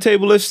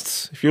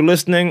 Turntablists, if you're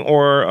listening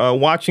or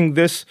watching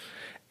this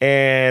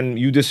and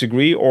you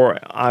disagree, or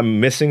I'm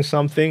missing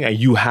something and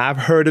you have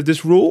heard of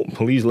this rule,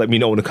 please let me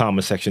know in the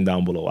comment section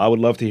down below. I would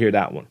love to hear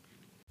that one.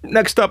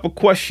 Next up, a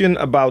question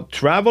about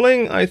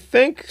traveling, I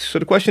think. So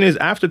the question is,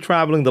 after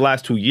traveling the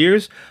last 2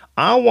 years,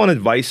 I want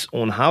advice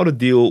on how to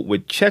deal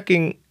with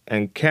checking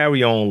and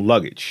carry-on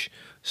luggage.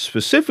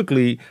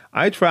 Specifically,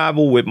 I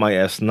travel with my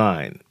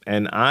S9,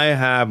 and I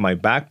have my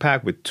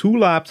backpack with 2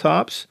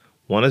 laptops.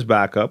 One is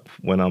backup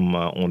when I'm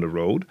on the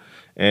road.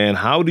 And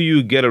how do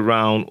you get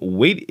around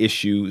weight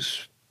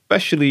issues,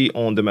 especially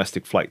on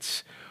domestic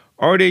flights?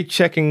 Are they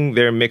checking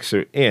their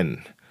mixer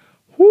in?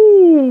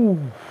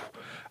 Whoo!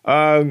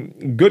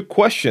 Good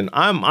question.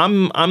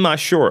 I'm not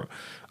sure.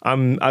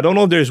 I don't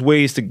know if there's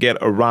ways to get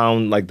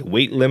around like the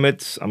weight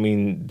limits. I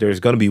mean, there's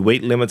going to be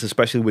weight limits,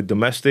 especially with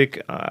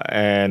domestic.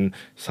 And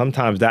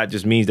sometimes that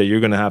just means that you're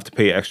going to have to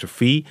pay an extra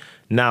fee.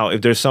 Now,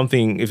 if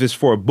it's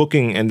for a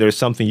booking and there's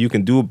something you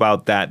can do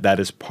about that, that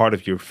is part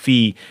of your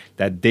fee,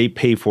 that they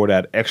pay for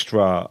that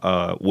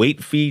extra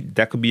weight fee,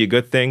 that could be a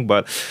good thing.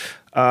 But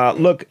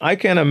look, I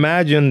can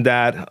imagine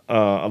that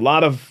a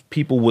lot of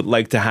people would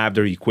like to have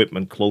their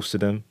equipment close to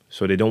them.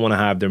 So they don't want to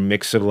have their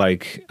mixer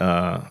like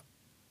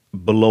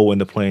below in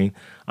the plane.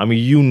 I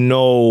mean, you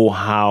know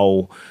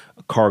how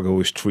cargo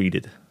is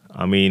treated.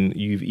 I mean,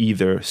 you've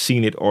either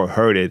seen it or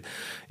heard it.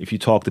 If you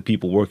talk to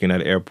people working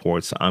at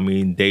airports, I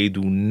mean, they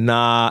do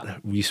not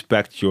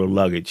respect your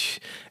luggage.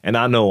 And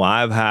I know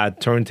I've had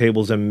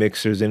turntables and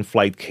mixers in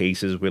flight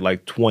cases with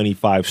like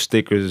 25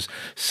 stickers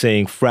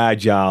saying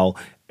fragile,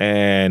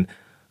 and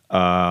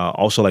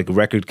also like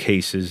record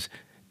cases.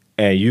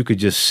 And you could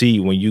just see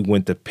when you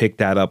went to pick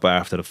that up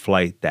after the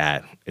flight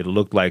that it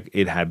looked like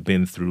it had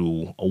been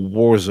through a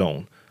war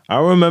zone. I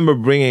remember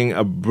bringing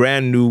a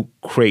brand new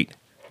crate.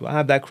 Do I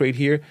have that crate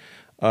here?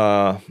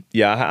 Yeah,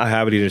 I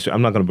have it here.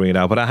 I'm not going to bring it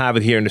out, but I have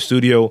it here in the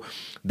studio.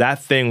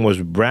 That thing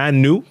was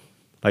brand new,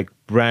 like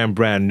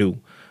brand new.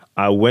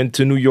 I went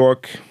to New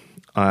York.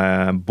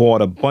 I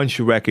bought a bunch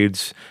of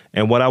records.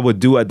 And what I would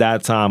do at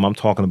that time, I'm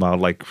talking about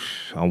like,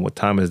 what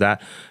time is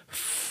that?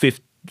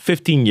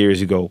 15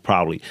 years ago,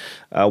 probably.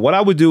 What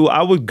I would do,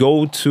 I would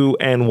go to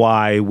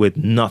NY with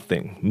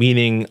nothing,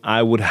 meaning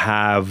I would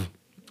have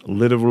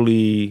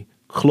literally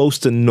close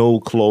to no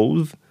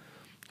clothes,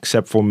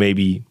 except for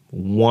maybe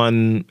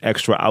one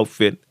extra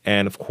outfit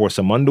and, of course,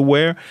 some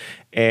underwear.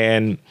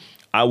 And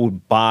I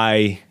would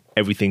buy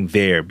everything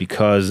there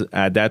because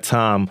at that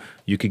time,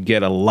 you could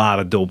get a lot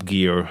of dope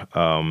gear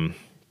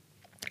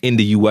in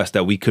the U.S.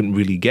 that we couldn't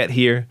really get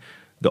here.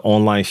 The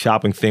online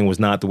shopping thing was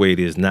not the way it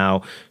is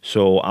now.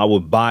 So I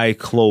would buy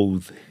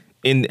clothes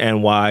in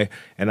NY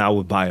and I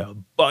would buy a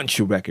bunch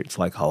of records,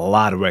 like a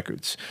lot of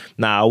records.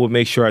 Now, I would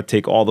make sure I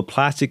take all the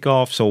plastic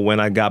off. So when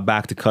I got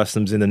back to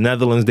customs in the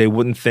Netherlands, they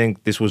wouldn't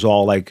think this was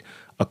all like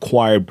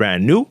acquired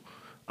brand new.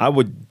 I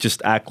would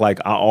just act like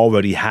I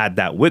already had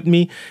that with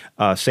me.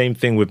 Same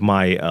thing with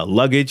my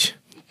luggage.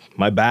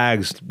 My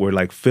bags were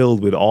like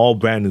filled with all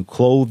brand new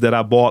clothes that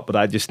I bought, but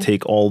I just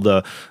take all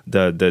the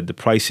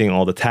pricing,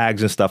 all the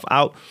tags and stuff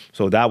out.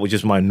 So that was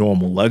just my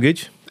normal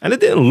luggage. And it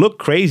didn't look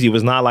crazy. It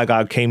was not like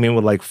I came in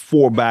with like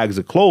 4 bags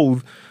of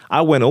clothes.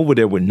 I went over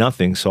there with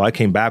nothing. So I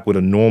came back with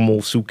a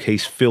normal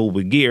suitcase filled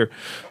with gear.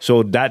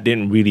 So that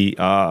didn't really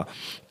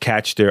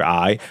catch their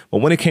eye.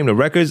 But when it came to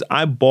records,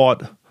 I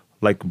bought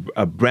like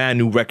a brand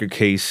new record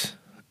case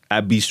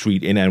at B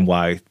Street in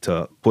NY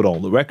to put all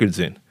the records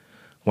in.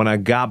 When I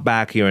got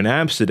back here in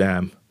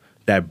Amsterdam,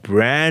 that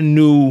brand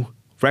new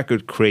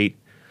record crate,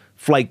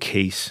 flight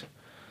case,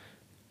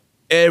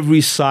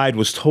 every side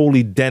was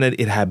totally dented.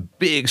 It had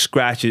big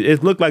scratches.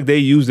 It looked like they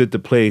used it to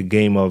play a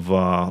game of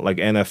like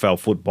NFL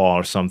football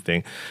or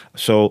something.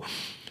 So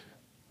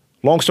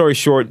long story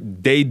short,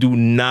 they do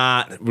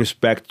not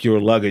respect your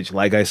luggage,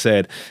 like I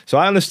said. So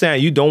I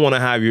understand you don't want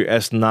to have your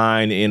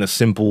S9 in a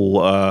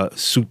simple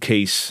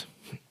suitcase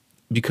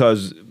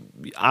because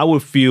I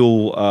would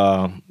feel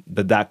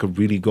that could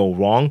really go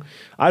wrong.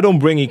 I don't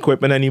bring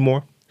equipment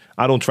anymore.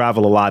 I don't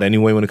travel a lot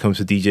anyway when it comes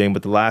to DJing,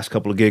 but the last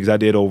couple of gigs I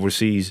did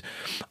overseas,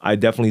 I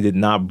definitely did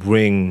not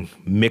bring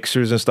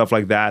mixers and stuff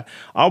like that.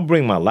 I'll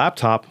bring my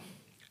laptop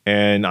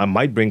and I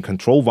might bring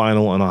control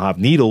vinyl and I'll have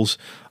needles.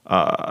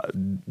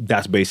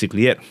 That's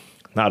basically it.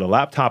 Now the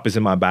laptop is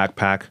in my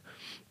backpack.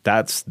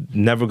 That's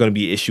never going to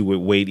be an issue with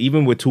weight.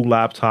 Even with 2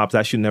 laptops,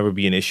 that should never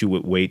be an issue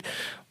with weight.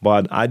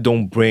 But I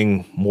don't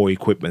bring more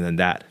equipment than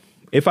that.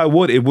 If I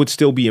would, it would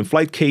still be in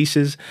flight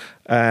cases,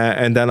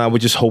 and then I would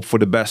just hope for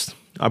the best.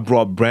 I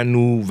brought brand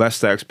new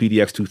Vestax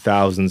PDX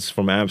 2000s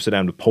from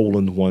Amsterdam to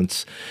Poland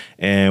once,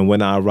 and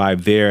when I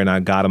arrived there and I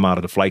got them out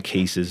of the flight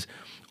cases,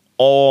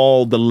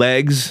 all the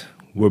legs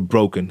were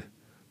broken.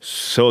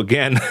 So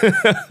again,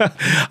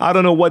 I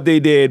don't know what they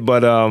did,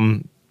 but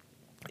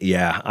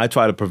yeah, I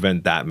try to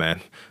prevent that,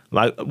 man.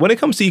 Like when it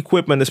comes to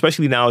equipment,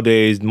 especially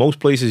nowadays, most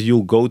places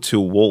you'll go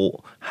to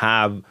will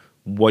have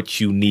what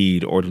you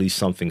need, or at least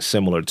something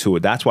similar to it.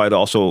 That's why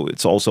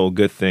it's also a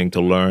good thing to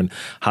learn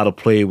how to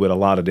play with a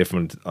lot of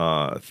different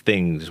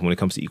things when it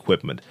comes to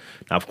equipment.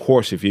 Now, of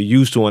course, if you're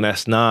used to an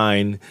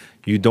S9,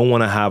 you don't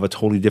want to have a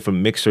totally different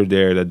mixer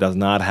there that does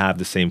not have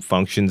the same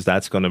functions.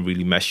 That's going to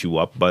really mess you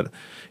up. But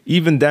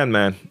even then,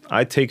 man,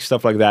 I take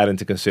stuff like that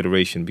into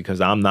consideration because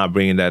I'm not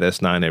bringing that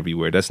S9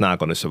 everywhere. That's not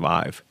going to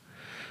survive.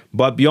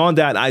 But beyond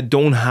that, I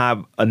don't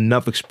have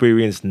enough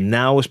experience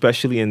now,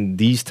 especially in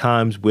these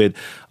times with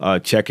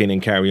check-in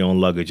and carry-on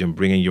luggage and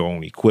bringing your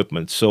own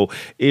equipment. So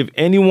if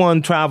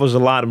anyone travels a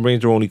lot and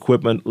brings their own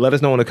equipment, let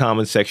us know in the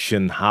comment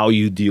section how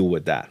you deal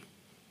with that.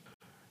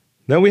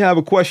 Then we have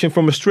a question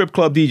from a strip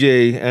club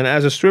DJ. And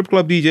as a strip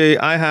club DJ,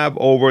 I have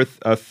over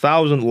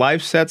 1,000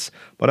 live sets,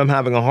 but I'm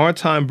having a hard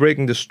time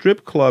breaking the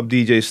strip club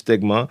DJ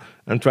stigma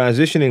and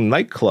transitioning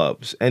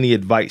nightclubs. Any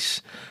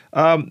advice?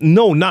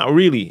 No, not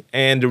really.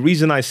 And the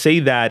reason I say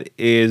that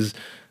is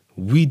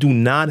we do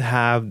not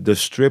have the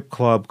strip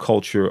club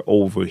culture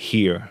over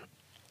here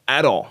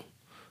at all.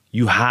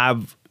 You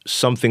have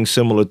something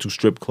similar to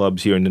strip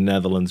clubs here in the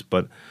Netherlands,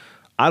 but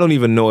I don't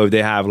even know if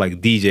they have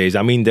like DJs.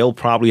 I mean, they'll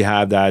probably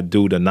have that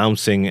dude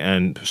announcing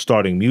and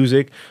starting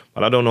music,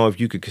 but I don't know if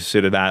you could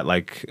consider that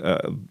like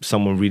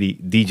someone really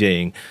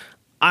DJing.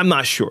 I'm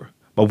not sure,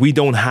 but we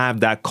don't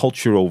have that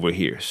culture over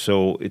here.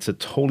 So it's a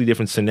totally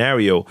different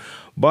scenario.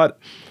 But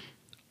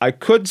I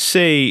could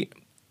say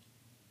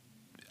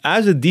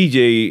as a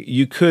DJ,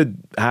 you could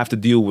have to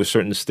deal with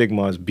certain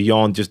stigmas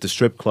beyond just the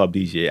strip club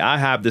DJ. I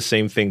have the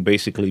same thing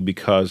basically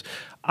because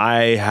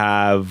I'm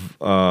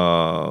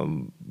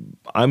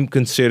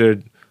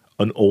considered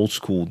an old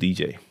school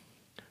DJ.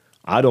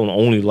 I don't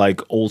only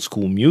like old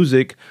school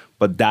music,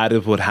 but that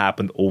is what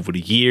happened over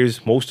the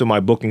years. Most of my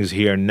bookings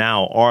here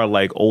now are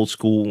like old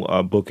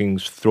school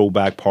bookings,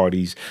 throwback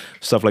parties,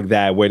 stuff like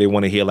that, where they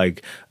want to hear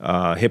like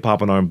hip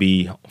hop and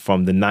R&B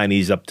from the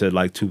 90s up to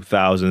like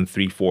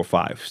 2003, 4,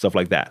 5, stuff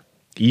like that.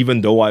 Even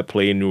though I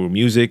play newer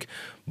music,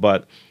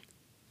 but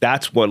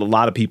that's what a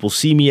lot of people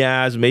see me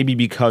as, maybe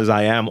because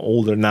I am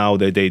older now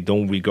that they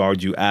don't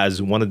regard you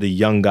as one of the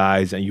young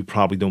guys and you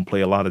probably don't play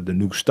a lot of the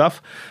new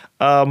stuff.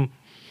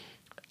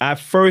 At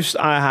first,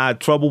 I had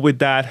trouble with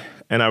that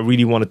and I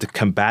really wanted to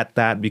combat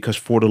that because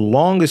for the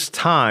longest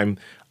time,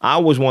 I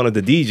was one of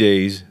the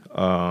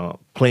DJs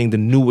playing the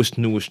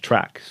newest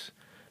tracks.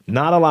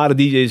 Not a lot of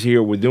DJs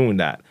here were doing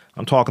that.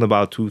 I'm talking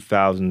about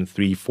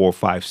 2003, 4,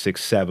 5,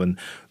 6, 7.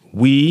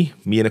 Me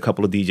and a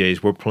couple of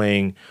DJs were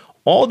playing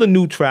all the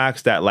new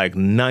tracks that like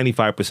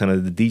 95%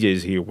 of the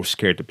DJs here were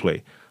scared to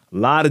play. A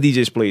lot of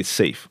DJs played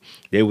safe.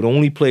 They would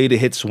only play the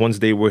hits once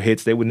they were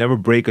hits. They would never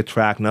break a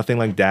track, nothing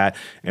like that.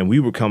 And we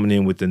were coming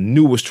in with the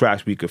newest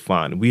tracks we could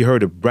find. We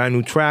heard a brand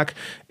new track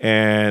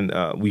and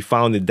we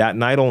found it that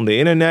night on the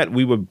internet.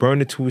 We would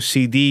burn it to a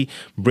CD,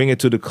 bring it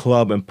to the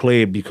club and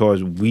play it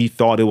because we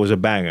thought it was a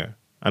banger.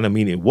 And I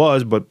mean, it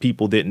was, but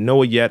people didn't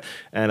know it yet.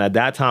 And at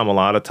that time, a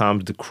lot of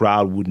times the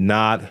crowd would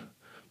not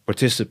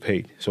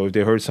participate. So if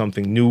they heard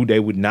something new, they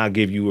would not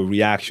give you a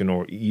reaction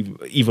or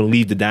even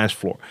leave the dance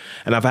floor.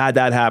 And I've had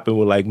that happen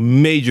with like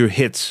major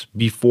hits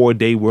before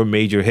they were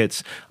major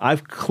hits.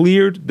 I've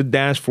cleared the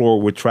dance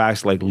floor with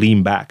tracks like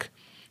Lean Back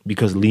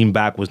because Lean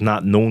Back was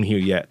not known here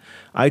yet.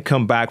 I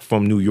come back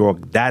from New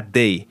York that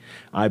day.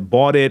 I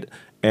bought it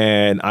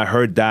and I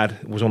heard that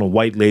it was on a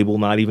white label,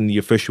 not even the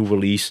official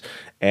release.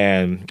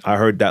 And I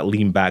heard that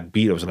Lean Back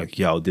beat. I was like,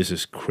 yo, this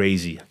is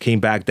crazy. Came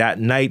back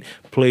that night,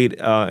 played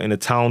in a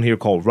town here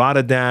called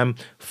Rotterdam,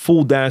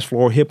 full dance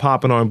floor, hip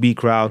hop and R&B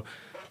crowd.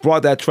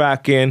 Brought that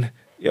track in.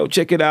 Yo,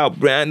 check it out.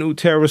 Brand new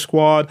Terror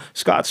Squad,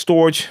 Scott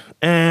Storch.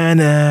 And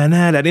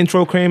that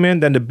intro came in,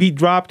 then the beat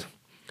dropped.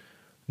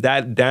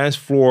 That dance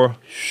floor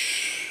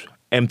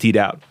emptied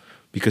out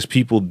because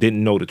people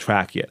didn't know the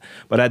track yet.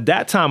 But at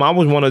that time, I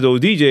was one of those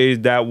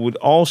DJs that would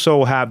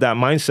also have that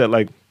mindset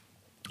like,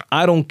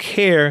 I don't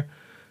care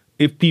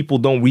if people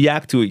don't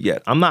react to it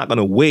yet. I'm not going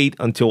to wait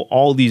until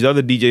all these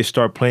other DJs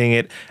start playing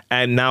it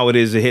and now it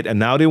is a hit and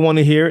now they want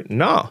to hear it.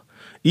 No.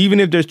 Even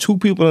if there's 2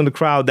 people in the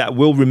crowd that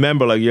will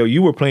remember like, yo,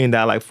 you were playing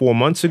that like 4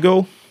 months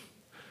ago.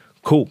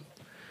 Cool.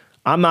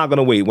 I'm not going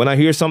to wait. When I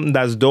hear something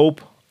that's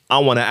dope, I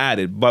want to add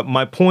it. But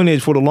my point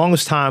is for the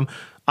longest time,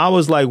 I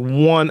was like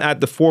one at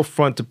the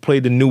forefront to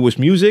play the newest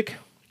music.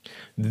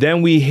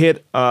 Then we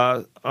hit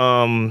a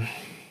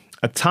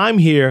time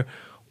here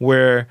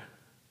where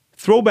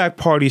throwback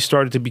parties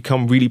started to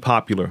become really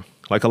popular.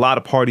 Like a lot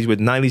of parties with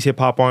 90s hip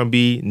hop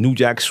R&B, New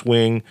Jack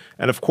Swing.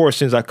 And of course,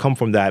 since I come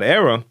from that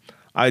era,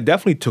 I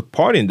definitely took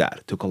part in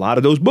that. Took a lot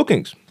of those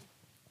bookings.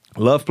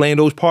 Love playing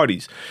those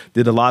parties.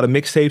 Did a lot of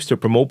mixtapes to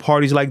promote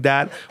parties like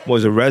that.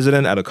 Was a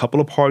resident at a couple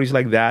of parties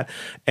like that.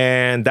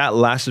 And that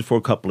lasted for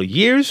a couple of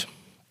years.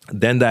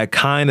 Then that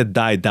kind of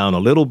died down a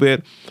little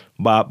bit.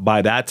 But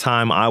by that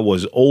time, I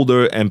was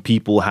older and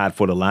people had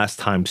for the last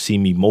time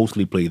seen me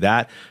mostly play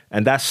that.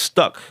 And that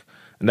stuck.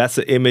 And that's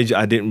the image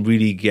I didn't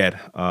really get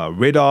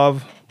rid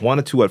of.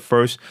 Wanted to at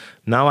first.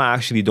 Now I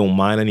actually don't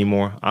mind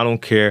anymore. I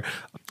don't care.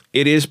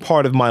 It is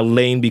part of my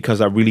lane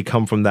because I really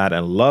come from that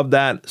and love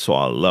that. So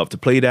I love to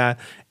play that.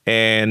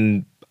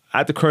 And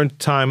at the current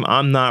time,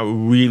 I'm not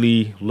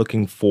really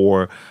looking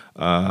for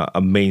a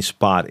main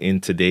spot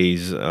in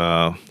today's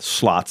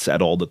slots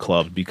at all the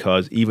clubs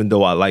because even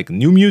though I like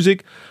new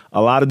music,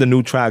 a lot of the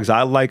new tracks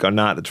I like are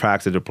not the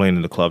tracks that they're playing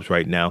in the clubs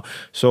right now.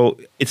 So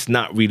it's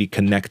not really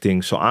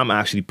connecting. So I'm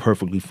actually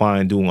perfectly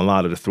fine doing a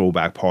lot of the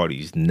throwback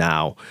parties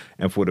now.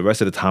 And for the rest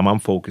of the time, I'm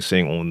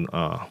focusing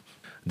on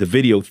the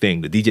video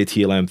thing, the DJ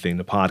TLM thing,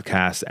 the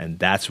podcast. And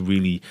that's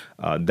really,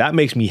 that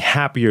makes me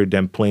happier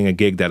than playing a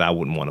gig that I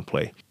wouldn't want to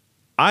play.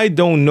 I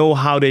don't know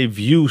how they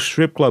view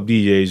strip club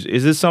DJs.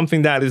 Is this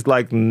something that is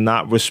like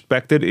not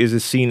respected? Is it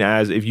seen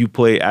as if you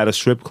play at a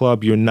strip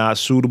club, you're not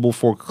suitable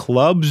for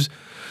clubs?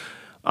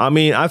 I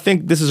mean, I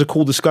think this is a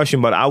cool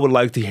discussion, but I would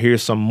like to hear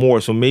some more.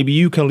 So maybe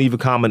you can leave a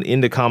comment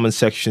in the comment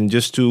section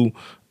just to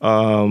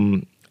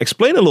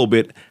explain a little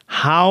bit.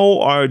 How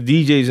are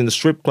DJs in the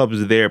strip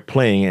clubs there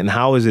playing and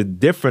how is it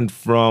different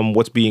from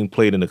what's being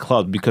played in the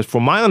club? Because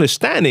from my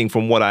understanding,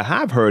 from what I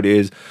have heard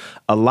is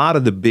a lot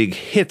of the big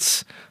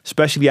hits,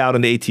 especially out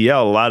in the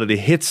ATL, a lot of the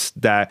hits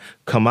that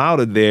come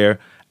out of there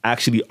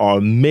actually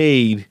are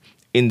made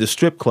in the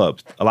strip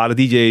clubs. A lot of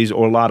DJs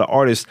or a lot of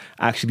artists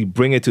actually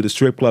bring it to the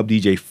strip club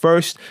DJ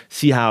first,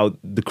 see how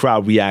the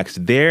crowd reacts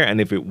there, and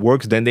if it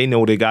works, then they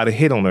know they got a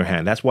hit on their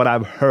hand. That's what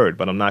I've heard,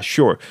 but I'm not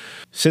sure.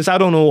 Since I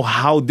don't know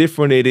how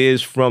different it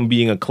is from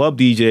being a club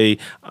DJ,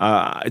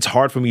 it's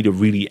hard for me to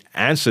really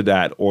answer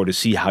that or to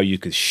see how you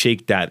could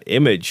shake that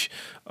image.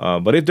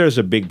 But if there's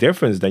a big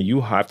difference, then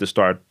you have to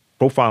start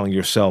profiling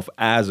yourself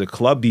as a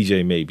club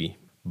DJ maybe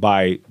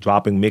by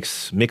dropping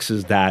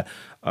mixes that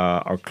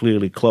are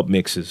clearly club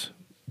mixes.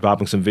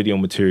 dropping some video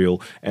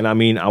material. And I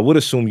mean, I would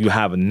assume you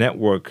have a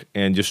network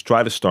and just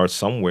try to start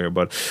somewhere.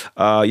 But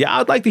yeah,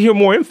 I'd like to hear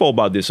more info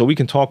about this so we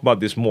can talk about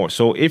this more.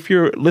 So if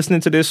you're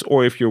listening to this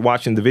or if you're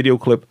watching the video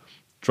clip,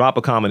 drop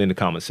a comment in the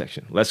comment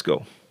section. Let's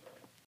go.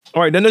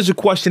 All right, then there's a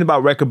question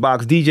about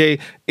Rekordbox DJ.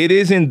 It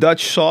is in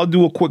Dutch, so I'll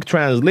do a quick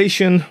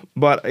translation,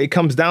 but it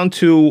comes down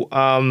to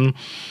a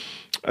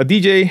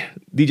DJ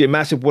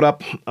Massive, what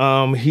up?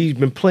 He's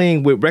been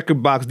playing with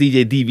Rekordbox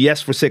DJ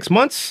DVS for 6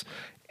 months,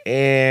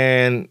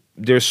 and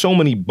there's so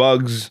many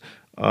bugs.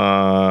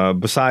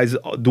 Besides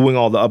doing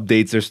all the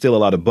updates, there's still a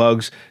lot of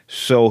bugs.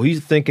 So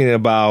he's thinking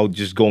about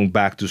just going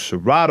back to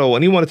Serato,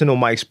 and he wanted to know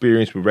my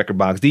experience with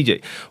Rekordbox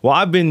DJ. Well,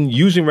 I've been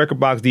using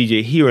Rekordbox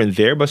DJ here and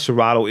there, but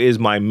Serato is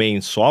my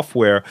main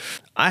software.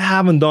 I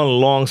haven't done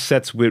long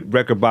sets with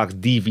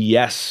Rekordbox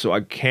DVS, so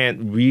I can't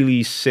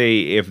really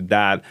say if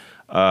that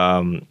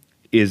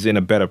is in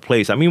a better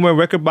place. I mean, when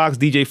Rekordbox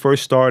DJ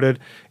first started,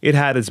 it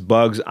had its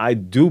bugs. I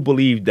do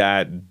believe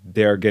that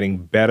they're getting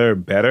better,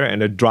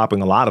 and they're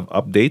dropping a lot of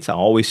updates. I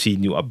always see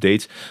new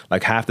updates.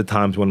 Like half the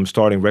times when I'm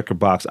starting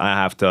Rekordbox, I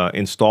have to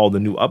install the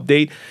new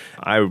update.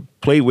 I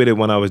played with it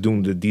when I was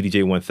doing the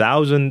DDJ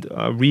 1000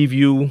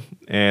 review,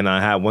 and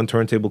I had one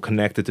turntable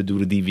connected to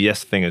do the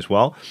DVS thing as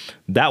well.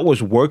 That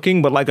was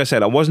working, but like I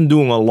said, I wasn't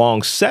doing a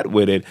long set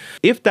with it.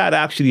 If that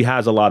actually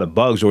has a lot of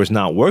bugs or is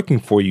not working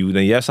for you,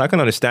 then yes, I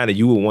can understand that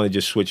you would want to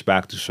just switch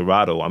back to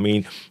Serato. I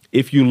mean,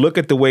 if you look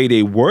at the way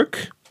they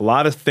work, a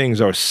lot of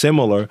things are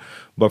similar,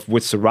 but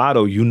with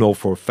Serato, you know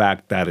for a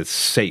fact that it's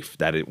safe,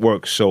 that it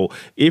works. So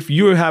if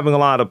you're having a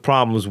lot of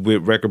problems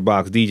with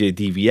Rekordbox DJ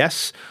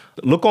DVS,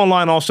 look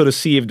online also to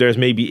see if there's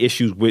maybe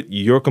issues with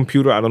your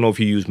computer. I don't know if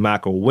you use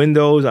Mac or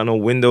Windows. I know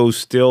Windows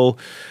still,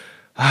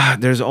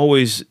 there's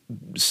always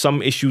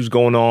some issues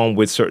going on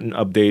with certain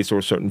updates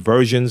or certain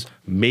versions.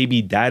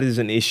 Maybe that is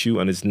an issue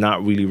and it's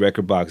not really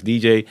Rekordbox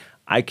DJ.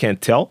 I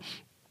can't tell.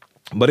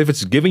 But if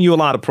it's giving you a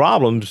lot of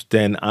problems,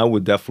 then I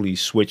would definitely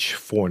switch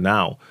for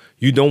now.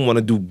 You don't want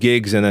to do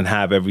gigs and then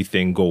have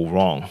everything go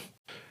wrong.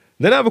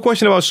 Then I have a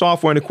question about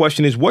software, and the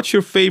question is, what's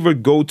your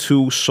favorite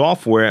go-to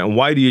software and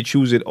why do you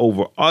choose it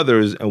over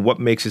others and what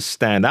makes it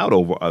stand out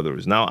over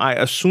others? Now, I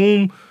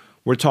assume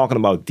we're talking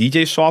about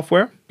DJ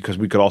software because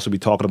we could also be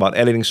talking about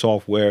editing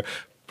software,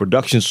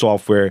 production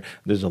software.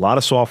 There's a lot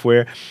of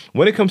software.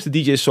 When it comes to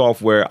DJ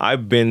software,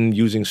 I've been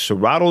using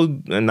Serato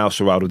and now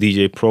Serato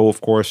DJ Pro,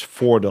 of course,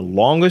 for the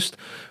longest.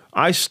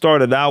 I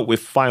started out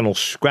with Final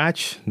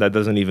Scratch. That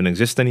doesn't even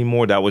exist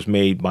anymore. That was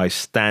made by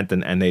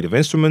Stanton and Native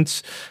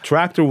Instruments.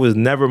 Traktor was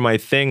never my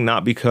thing,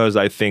 not because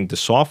I think the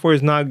software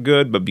is not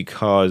good, but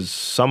because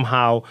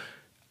somehow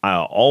I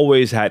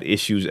always had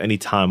issues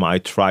anytime I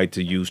tried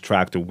to use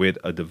Traktor with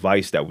a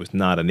device that was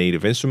not a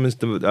Native Instruments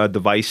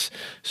device.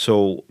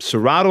 So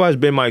Serato has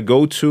been my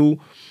go-to.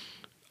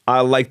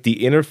 I like the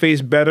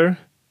interface better.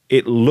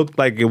 It looked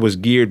like it was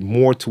geared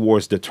more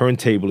towards the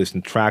turntablist,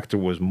 and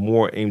Traktor was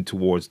more aimed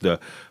towards the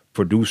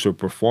producer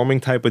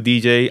performing type of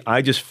DJ.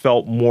 I just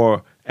felt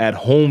more at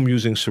home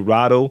using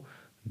Serato.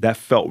 That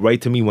felt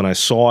right to me when I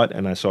saw it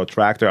and I saw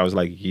Traktor. I was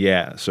like,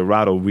 yeah,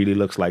 Serato really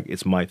looks like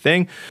it's my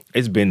thing.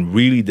 It's been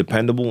really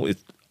dependable.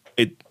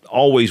 It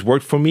always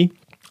worked for me.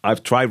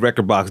 I've tried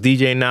Rekordbox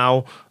DJ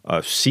now.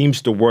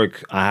 Seems to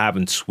work. I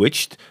haven't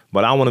switched,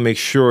 but I want to make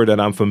sure that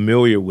I'm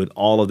familiar with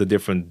all of the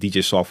different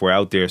DJ software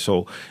out there.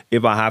 So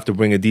if I have to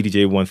bring a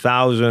DDJ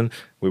 1000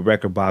 with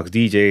Rekordbox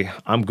DJ,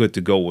 I'm good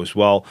to go as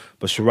well.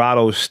 But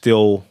Serato is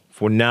still,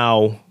 for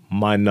now,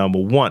 my number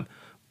one.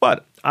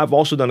 But I've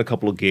also done a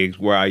couple of gigs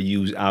where I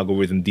use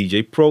Algorithm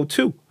DJ Pro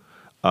too.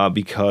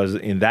 Because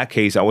in that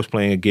case, I was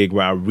playing a gig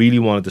where I really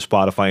wanted the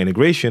Spotify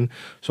integration.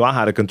 So I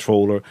had a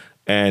controller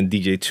and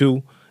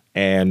DJ2,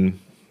 and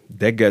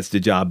that gets the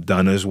job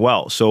done as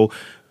well. So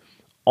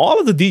all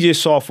of the DJ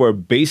software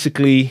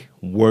basically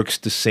works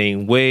the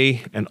same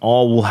way, and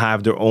all will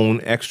have their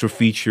own extra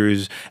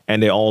features,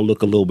 and they all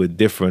look a little bit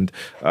different.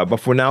 But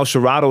for now,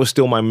 Serato is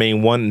still my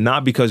main one,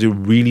 not because it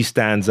really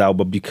stands out,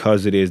 but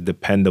because it is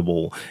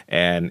dependable,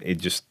 and it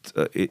just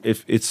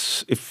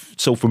it's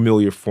so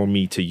familiar for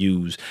me to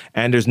use.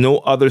 And there's no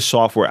other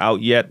software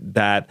out yet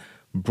that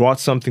brought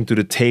something to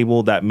the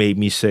table that made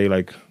me say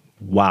like,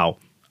 wow,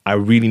 I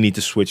really need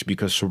to switch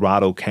because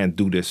Serato can't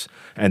do this,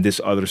 and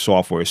this other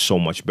software is so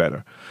much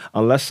better.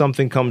 Unless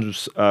something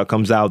comes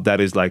out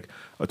that is like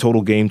a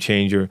total game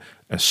changer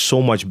and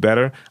so much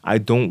better, I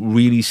don't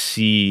really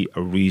see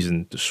a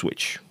reason to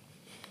switch.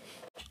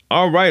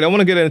 All right, I want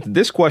to get into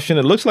this question.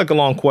 It looks like a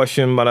long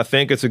question, but I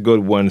think it's a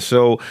good one.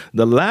 So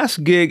the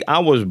last gig, I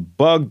was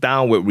bugged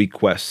down with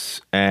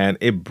requests, and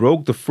it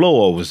broke the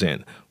flow I was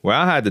in, where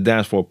I had the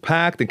dance floor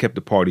packed and kept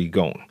the party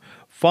going.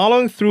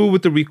 Following through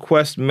with the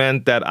request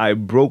meant that I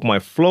broke my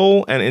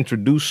flow and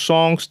introduced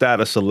songs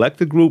that a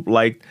selected group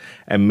liked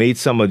and made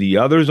some of the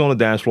others on the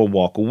dance floor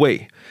walk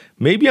away.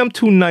 Maybe I'm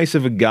too nice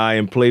of a guy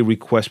and play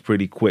requests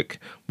pretty quick.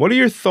 What are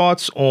your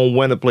thoughts on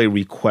when to play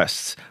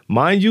requests?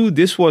 Mind you,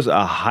 this was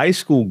a high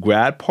school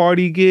grad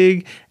party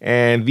gig,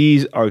 and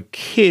these are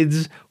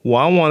kids who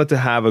I wanted to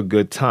have a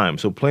good time.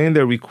 So playing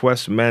their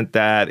requests meant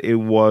that it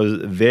was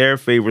their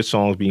favorite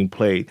songs being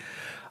played.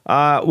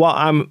 Well,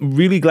 I'm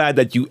really glad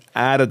that you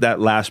added that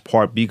last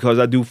part because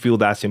I do feel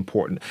that's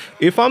important.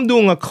 If I'm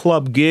doing a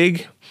club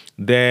gig,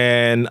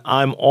 then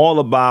I'm all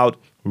about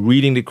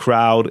reading the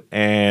crowd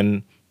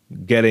and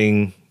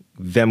getting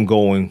them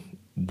going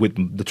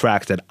with the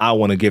tracks that I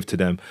want to give to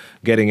them,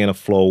 getting in a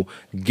flow,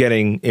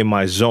 getting in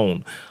my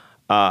zone.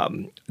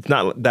 It's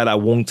not that I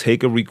won't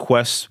take a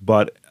request,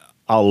 but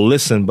I'll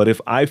listen. But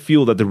if I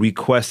feel that the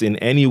request in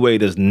any way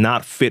does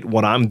not fit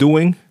what I'm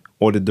doing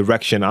or the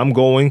direction I'm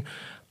going,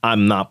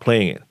 I'm not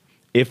playing it.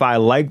 If I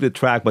like the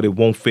track, but it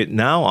won't fit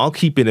now, I'll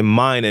keep it in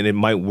mind and it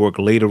might work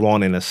later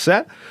on in a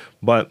set.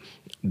 But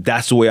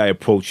that's the way I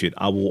approach it.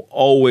 I will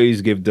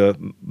always give the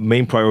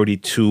main priority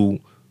to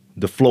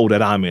the flow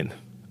that I'm in.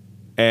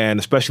 And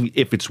especially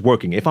if it's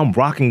working. If I'm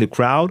rocking the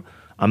crowd,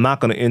 I'm not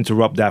going to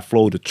interrupt that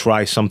flow to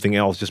try something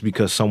else just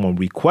because someone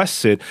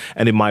requests it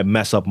and it might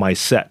mess up my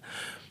set.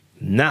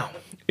 Now,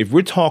 if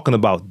we're talking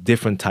about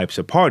different types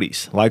of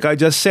parties, like I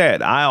just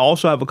said, I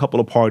also have a couple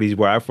of parties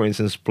where I, for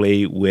instance,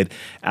 play with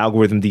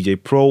Algorithm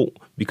DJ Pro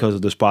because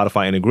of the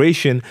Spotify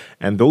integration.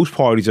 And those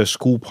parties are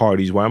school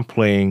parties where I'm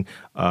playing.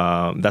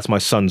 That's my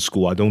son's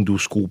school. I don't do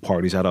school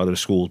parties at other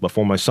schools. But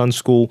for my son's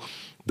school,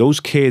 those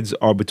kids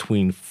are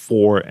between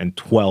 4 and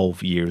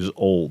 12 years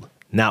old.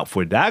 Now,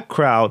 for that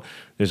crowd,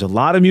 there's a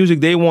lot of music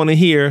they want to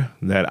hear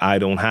that I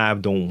don't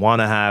have, don't want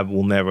to have,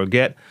 will never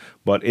get.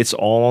 But it's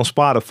all on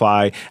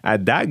Spotify.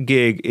 At that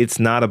gig, it's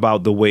not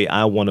about the way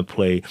I want to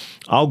play.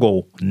 I'll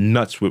go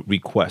nuts with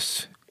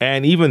requests.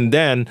 And even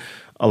then,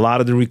 a lot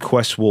of the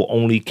requests will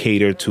only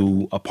cater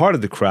to a part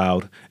of the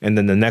crowd and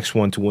then the next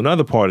one to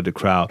another part of the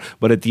crowd.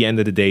 But at the end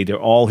of the day, they're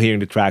all hearing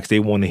the tracks they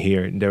want to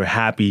hear. And they're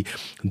happy.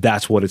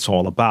 That's what it's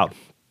all about.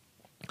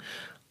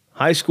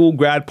 High school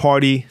grad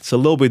party, it's a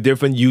little bit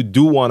different. You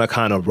do want to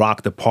kind of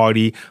rock the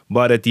party,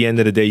 but at the end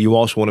of the day, you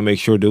also want to make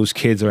sure those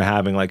kids are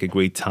having like a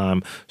great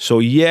time. So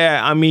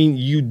yeah, I mean,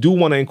 you do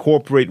want to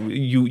incorporate,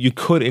 you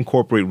could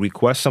incorporate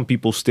requests. Some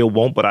people still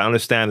won't, but I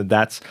understand that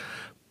that's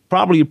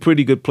probably a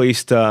pretty good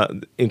place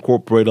to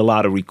incorporate a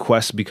lot of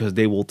requests because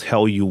they will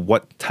tell you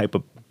what type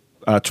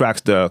of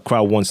tracks the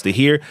crowd wants to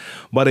hear.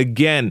 But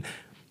again,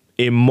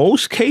 in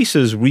most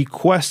cases,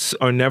 requests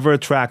are never a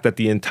track that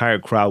the entire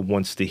crowd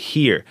wants to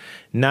hear.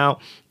 Now,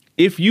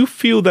 if you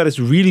feel that it's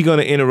really going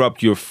to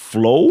interrupt your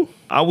flow,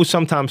 I would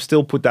sometimes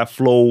still put that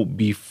flow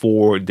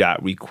before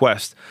that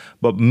request.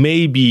 But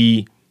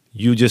maybe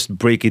you just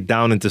break it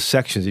down into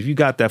sections. If you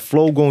got that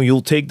flow going,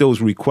 you'll take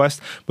those requests,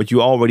 but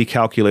you already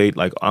calculate,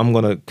 like, I'm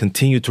going to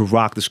continue to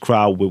rock this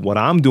crowd with what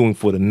I'm doing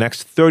for the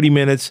next 30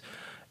 minutes.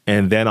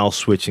 And then I'll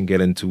switch and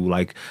get into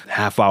like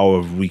half hour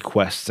of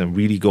requests and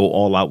really go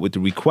all out with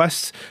the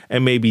requests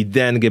and maybe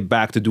then get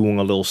back to doing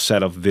a little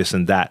set of this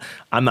and that.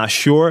 I'm not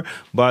sure,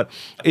 but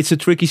it's a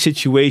tricky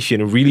situation.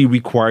 It really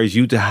requires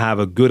you to have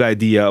a good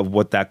idea of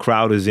what that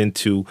crowd is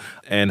into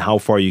and how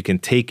far you can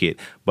take it.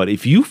 But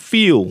if you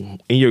feel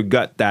in your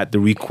gut that the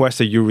request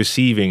that you're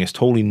receiving is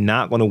totally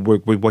not going to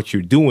work with what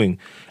you're doing,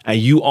 and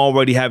you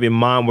already have in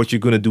mind what you're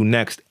going to do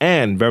next,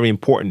 and very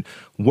important,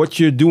 what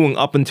you're doing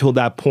up until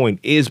that point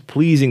is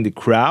pleasing the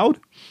crowd,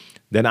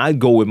 then I'd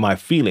go with my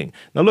feeling.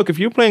 Now, look, if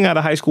you're playing at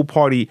a high school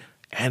party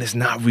and it's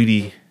not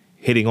really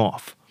hitting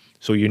off,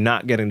 so you're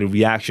not getting the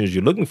reactions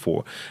you're looking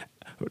for,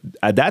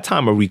 at that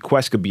time, a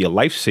request could be a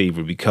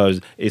lifesaver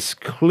because it's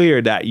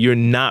clear that you're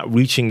not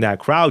reaching that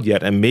crowd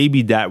yet. And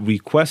maybe that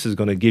request is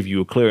going to give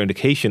you a clear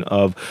indication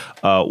of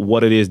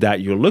what it is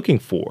that you're looking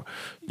for.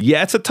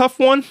 Yeah, it's a tough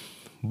one,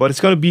 but it's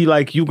going to be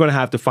like you're going to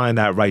have to find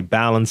that right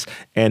balance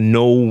and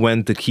know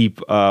when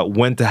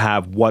to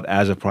have what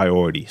as a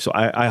priority. So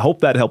I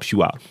hope that helps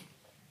you out.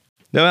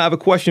 Now, I have a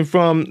question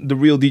from The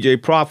Real DJ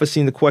Prophecy,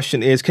 and the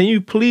question is, can you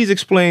please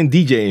explain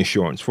DJ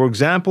insurance? For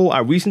example, I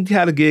recently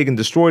had a gig and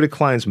destroyed a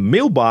client's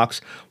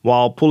mailbox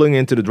while pulling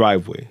into the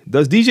driveway.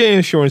 Does DJ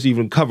insurance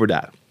even cover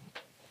that?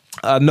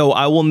 No,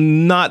 I will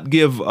not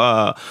give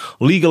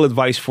legal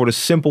advice for the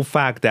simple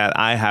fact that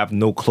I have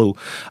no clue.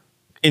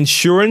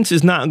 Insurance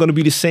is not going to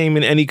be the same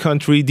in any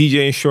country.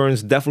 DJ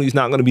insurance definitely is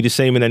not going to be the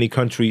same in any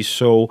country.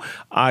 So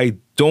I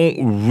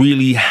don't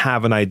really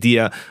have an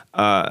idea.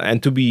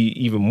 And to be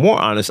even more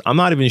honest, I'm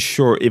not even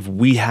sure if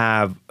we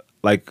have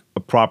like a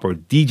proper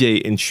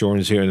DJ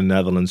insurance here in the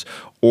Netherlands,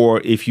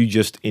 or if you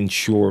just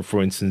insure, for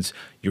instance,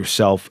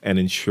 yourself and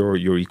insure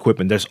your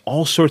equipment. There's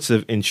all sorts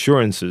of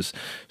insurances.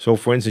 So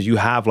for instance, you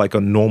have like a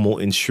normal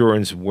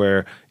insurance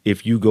where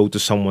if you go to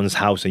someone's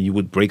house and you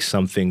would break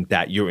something,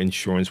 that your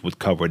insurance would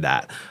cover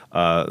that.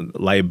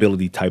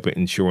 Liability type of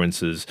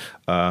insurances,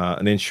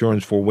 an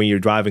insurance for when you're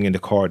driving in the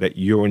car that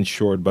you're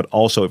insured, but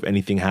also if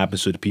anything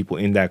happens to the people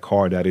in that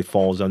car, that it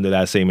falls under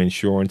that same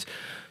insurance.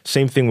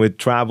 Same thing with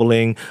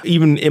traveling.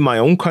 Even in my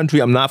own country,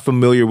 I'm not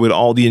familiar with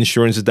all the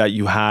insurances that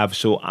you have.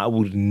 So I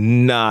would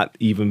not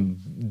even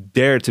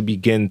dare to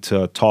begin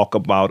to talk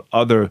about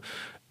other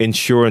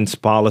insurance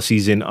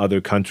policies in other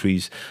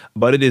countries.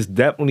 But it is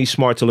definitely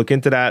smart to look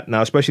into that.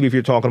 Now, especially if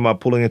you're talking about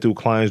pulling into a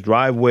client's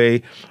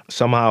driveway,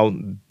 somehow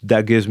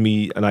that gives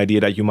me an idea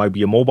that you might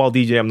be a mobile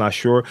DJ. I'm not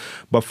sure.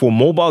 But for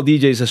mobile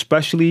DJs,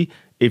 especially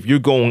if you're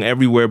going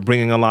everywhere,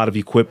 bringing a lot of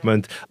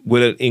equipment,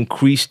 with an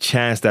increased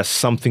chance that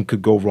something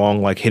could go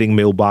wrong, like hitting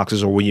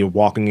mailboxes, or when you're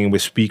walking in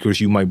with speakers,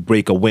 you might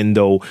break a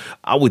window.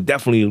 I would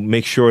definitely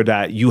make sure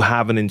that you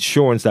have an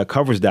insurance that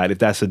covers that. If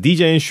that's a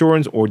DJ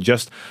insurance or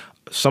just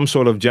some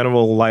sort of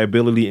general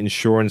liability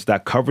insurance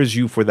that covers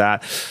you for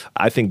that,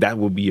 I think that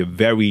would be a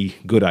very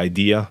good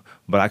idea,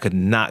 but I could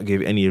not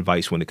give any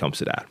advice when it comes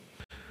to that.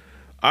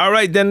 All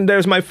right, then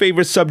there's my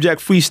favorite subject,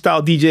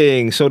 freestyle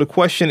DJing. So the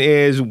question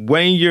is,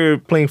 when you're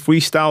playing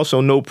freestyle, so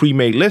no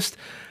pre-made list,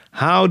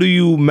 how do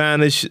you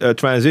manage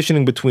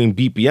transitioning between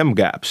BPM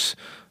gaps?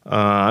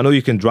 I know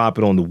you can drop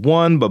it on the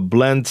one, but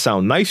blends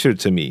sound nicer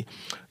to me.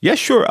 Yeah,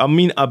 sure. I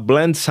mean, a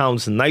blend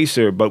sounds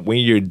nicer, but when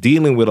you're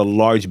dealing with a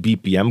large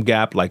BPM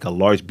gap, like a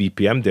large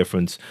BPM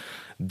difference,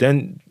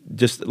 then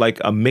just like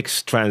a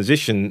mixed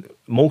transition,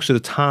 most of the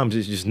times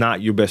it's just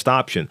not your best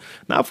option.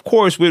 Now, of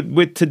course,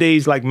 with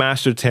today's like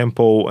master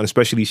tempo, and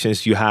especially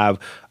since you have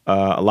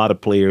a lot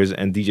of players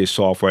and DJ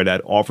software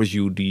that offers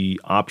you the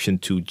option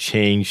to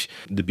change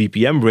the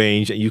BPM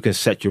range, and you can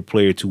set your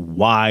player to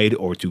wide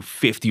or to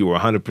 50 or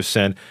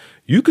 100%.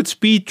 You could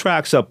speed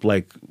tracks up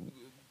like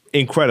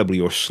incredibly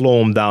or slow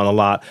them down a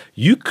lot.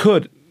 You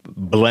could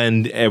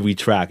blend every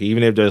track,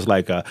 even if there's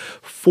like a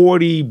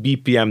 40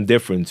 BPM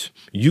difference,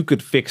 you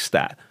could fix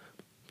that.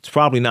 It's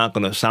probably not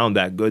going to sound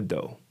that good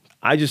though.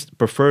 I just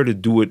prefer to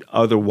do it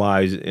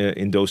otherwise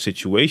in those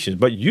situations.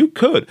 But you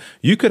could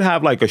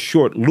have like a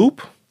short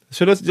loop.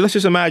 So let's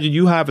just imagine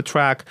you have a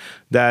track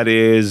that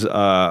is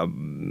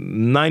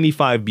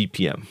 95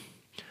 BPM,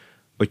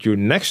 but your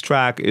next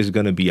track is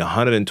going to be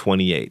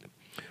 128.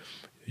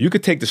 You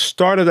could take the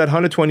start of that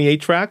 128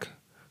 track,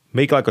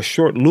 make like a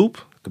short loop.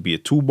 It could be a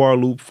 2-bar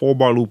loop,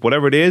 4-bar loop,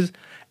 whatever it is,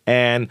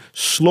 and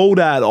slow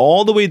that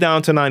all the way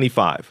down to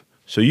 95.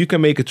 So you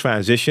can make a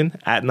transition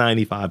at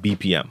 95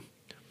 BPM.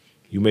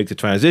 You make the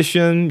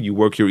transition, you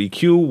work your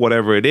EQ,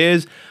 whatever it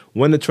is.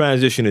 When the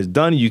transition is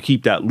done, you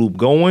keep that loop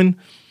going.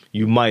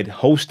 You might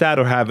host that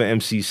or have an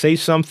MC say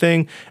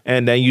something,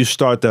 and then you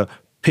start to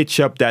pitch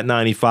up that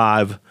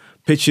 95,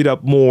 pitch it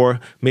up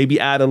more, maybe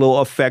add a little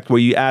effect where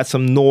you add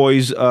some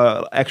noise,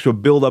 extra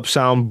build-up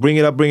sound, bring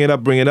it up, bring it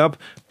up, bring it up.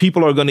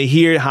 People are going to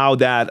hear how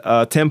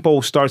that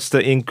tempo starts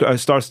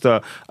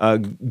to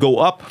go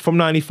up from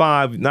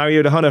 95. Now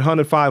you're at 100,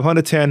 105,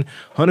 110,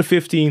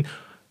 115,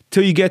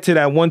 till you get to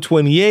that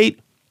 128,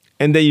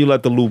 and then you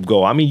let the loop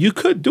go. I mean, you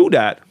could do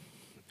that.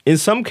 In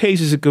some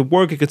cases, it could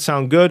work, it could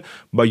sound good,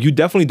 but you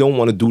definitely don't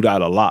want to do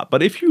that a lot.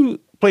 But if you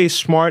play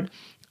smart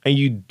and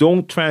you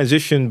don't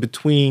transition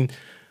between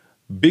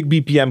big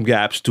BPM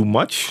gaps too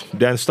much,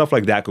 then stuff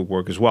like that could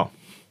work as well.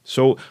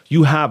 So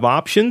you have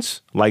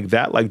options like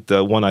that, like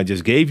the one I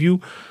just gave you.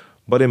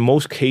 But in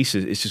most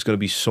cases, it's just going to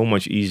be so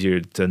much easier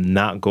to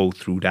not go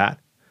through that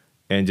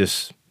and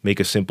just make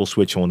a simple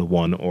switch on the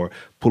one, or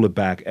pull it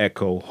back,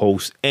 echo,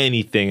 host,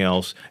 anything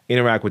else,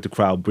 interact with the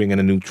crowd, bring in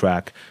a new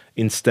track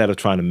instead of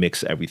trying to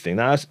mix everything.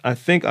 Now, I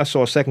think I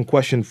saw a second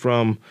question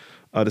from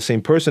the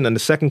same person. And the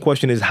second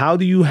question is, how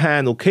do you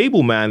handle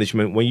cable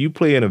management when you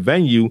play in a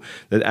venue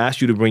that asks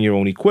you to bring your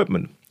own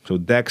equipment? So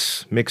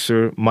decks,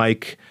 mixer,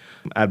 mic,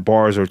 at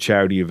bars or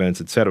charity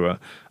events, etc.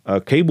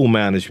 Cable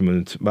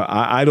management, but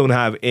I don't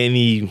have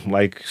any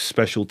like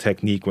special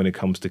technique when it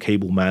comes to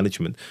cable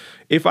management.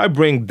 If I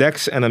bring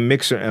decks and a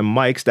mixer and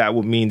mics, that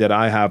would mean that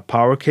I have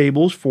power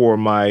cables for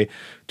my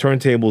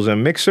turntables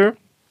and mixer.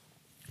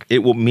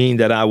 It would mean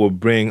that I would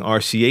bring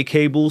RCA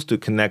cables to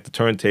connect the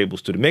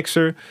turntables to the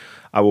mixer.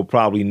 I would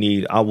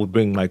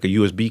bring like a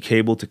USB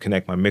cable to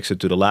connect my mixer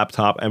to the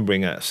laptop, and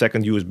bring a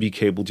second USB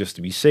cable just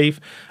to be safe.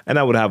 And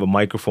I would have a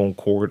microphone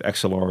cord,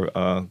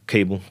 XLR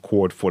cable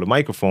cord for the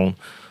microphone.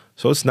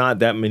 So it's not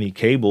that many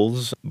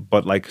cables,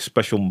 but like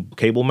special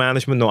cable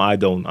management, no, I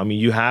don't. I mean,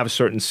 you have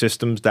certain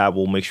systems that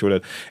will make sure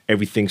that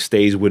everything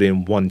stays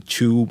within one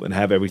tube and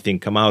have everything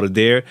come out of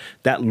there.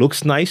 That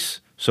looks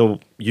nice. So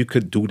you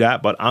could do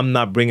that, but I'm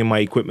not bringing my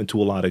equipment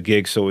to a lot of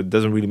gigs, so it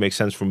doesn't really make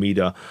sense for me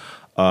to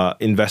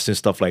invest in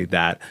stuff like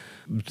that.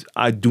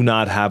 I do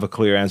not have a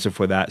clear answer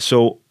for that.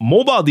 So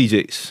mobile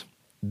DJs,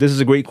 this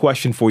is a great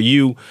question for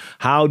you.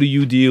 How do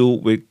you deal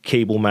with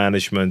cable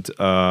management?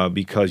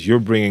 Because you're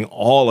bringing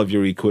all of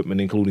your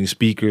equipment, including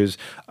speakers.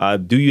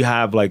 Do you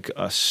have like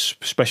a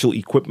special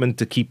equipment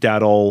to keep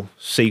that all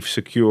safe,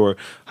 secure?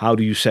 How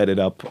do you set it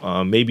up?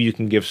 Maybe you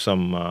can give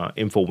some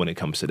info when it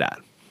comes to that.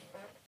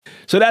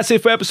 So that's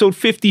it for episode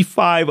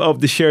 55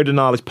 of the Share the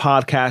Knowledge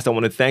podcast. I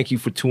want to thank you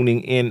for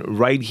tuning in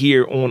right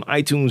here on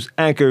iTunes,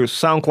 Anchor,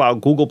 SoundCloud,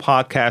 Google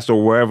Podcast,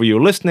 or wherever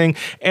you're listening.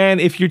 And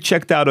if you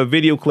checked out a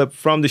video clip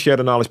from the Share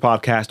the Knowledge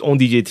podcast on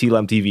DJ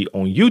TLM TV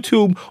on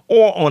YouTube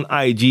or on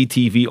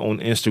IGTV on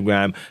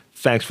Instagram,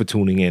 thanks for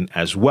tuning in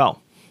as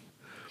well.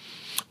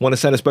 Want to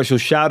send a special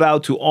shout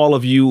out to all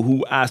of you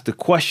who asked a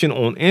question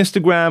on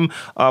Instagram.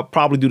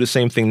 Probably do the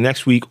same thing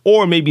next week,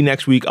 or maybe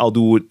next week I'll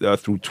do it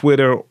through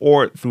Twitter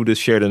or through the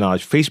Share the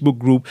Knowledge Facebook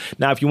group.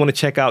 Now, if you want to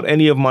check out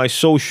any of my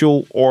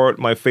social or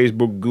my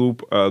Facebook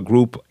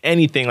group,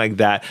 anything like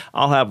that,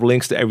 I'll have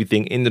links to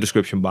everything in the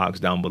description box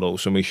down below.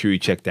 So make sure you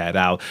check that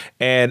out.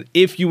 And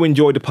if you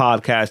enjoyed the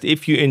podcast,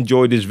 if you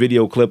enjoyed this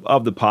video clip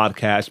of the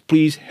podcast,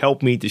 please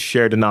help me to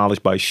share the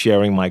knowledge by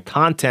sharing my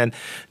content.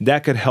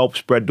 That could help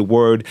spread the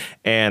word,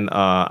 and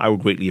I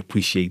would greatly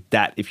appreciate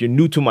that. If you're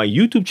new to my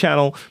YouTube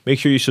channel, make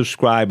sure you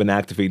subscribe and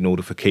activate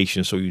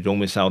notifications so you don't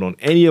miss out on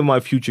any of my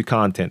future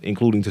content,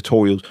 including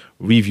tutorials,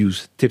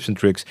 reviews, tips and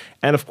tricks,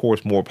 and of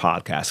course, more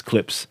podcast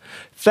clips.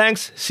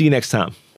 Thanks. See you next time.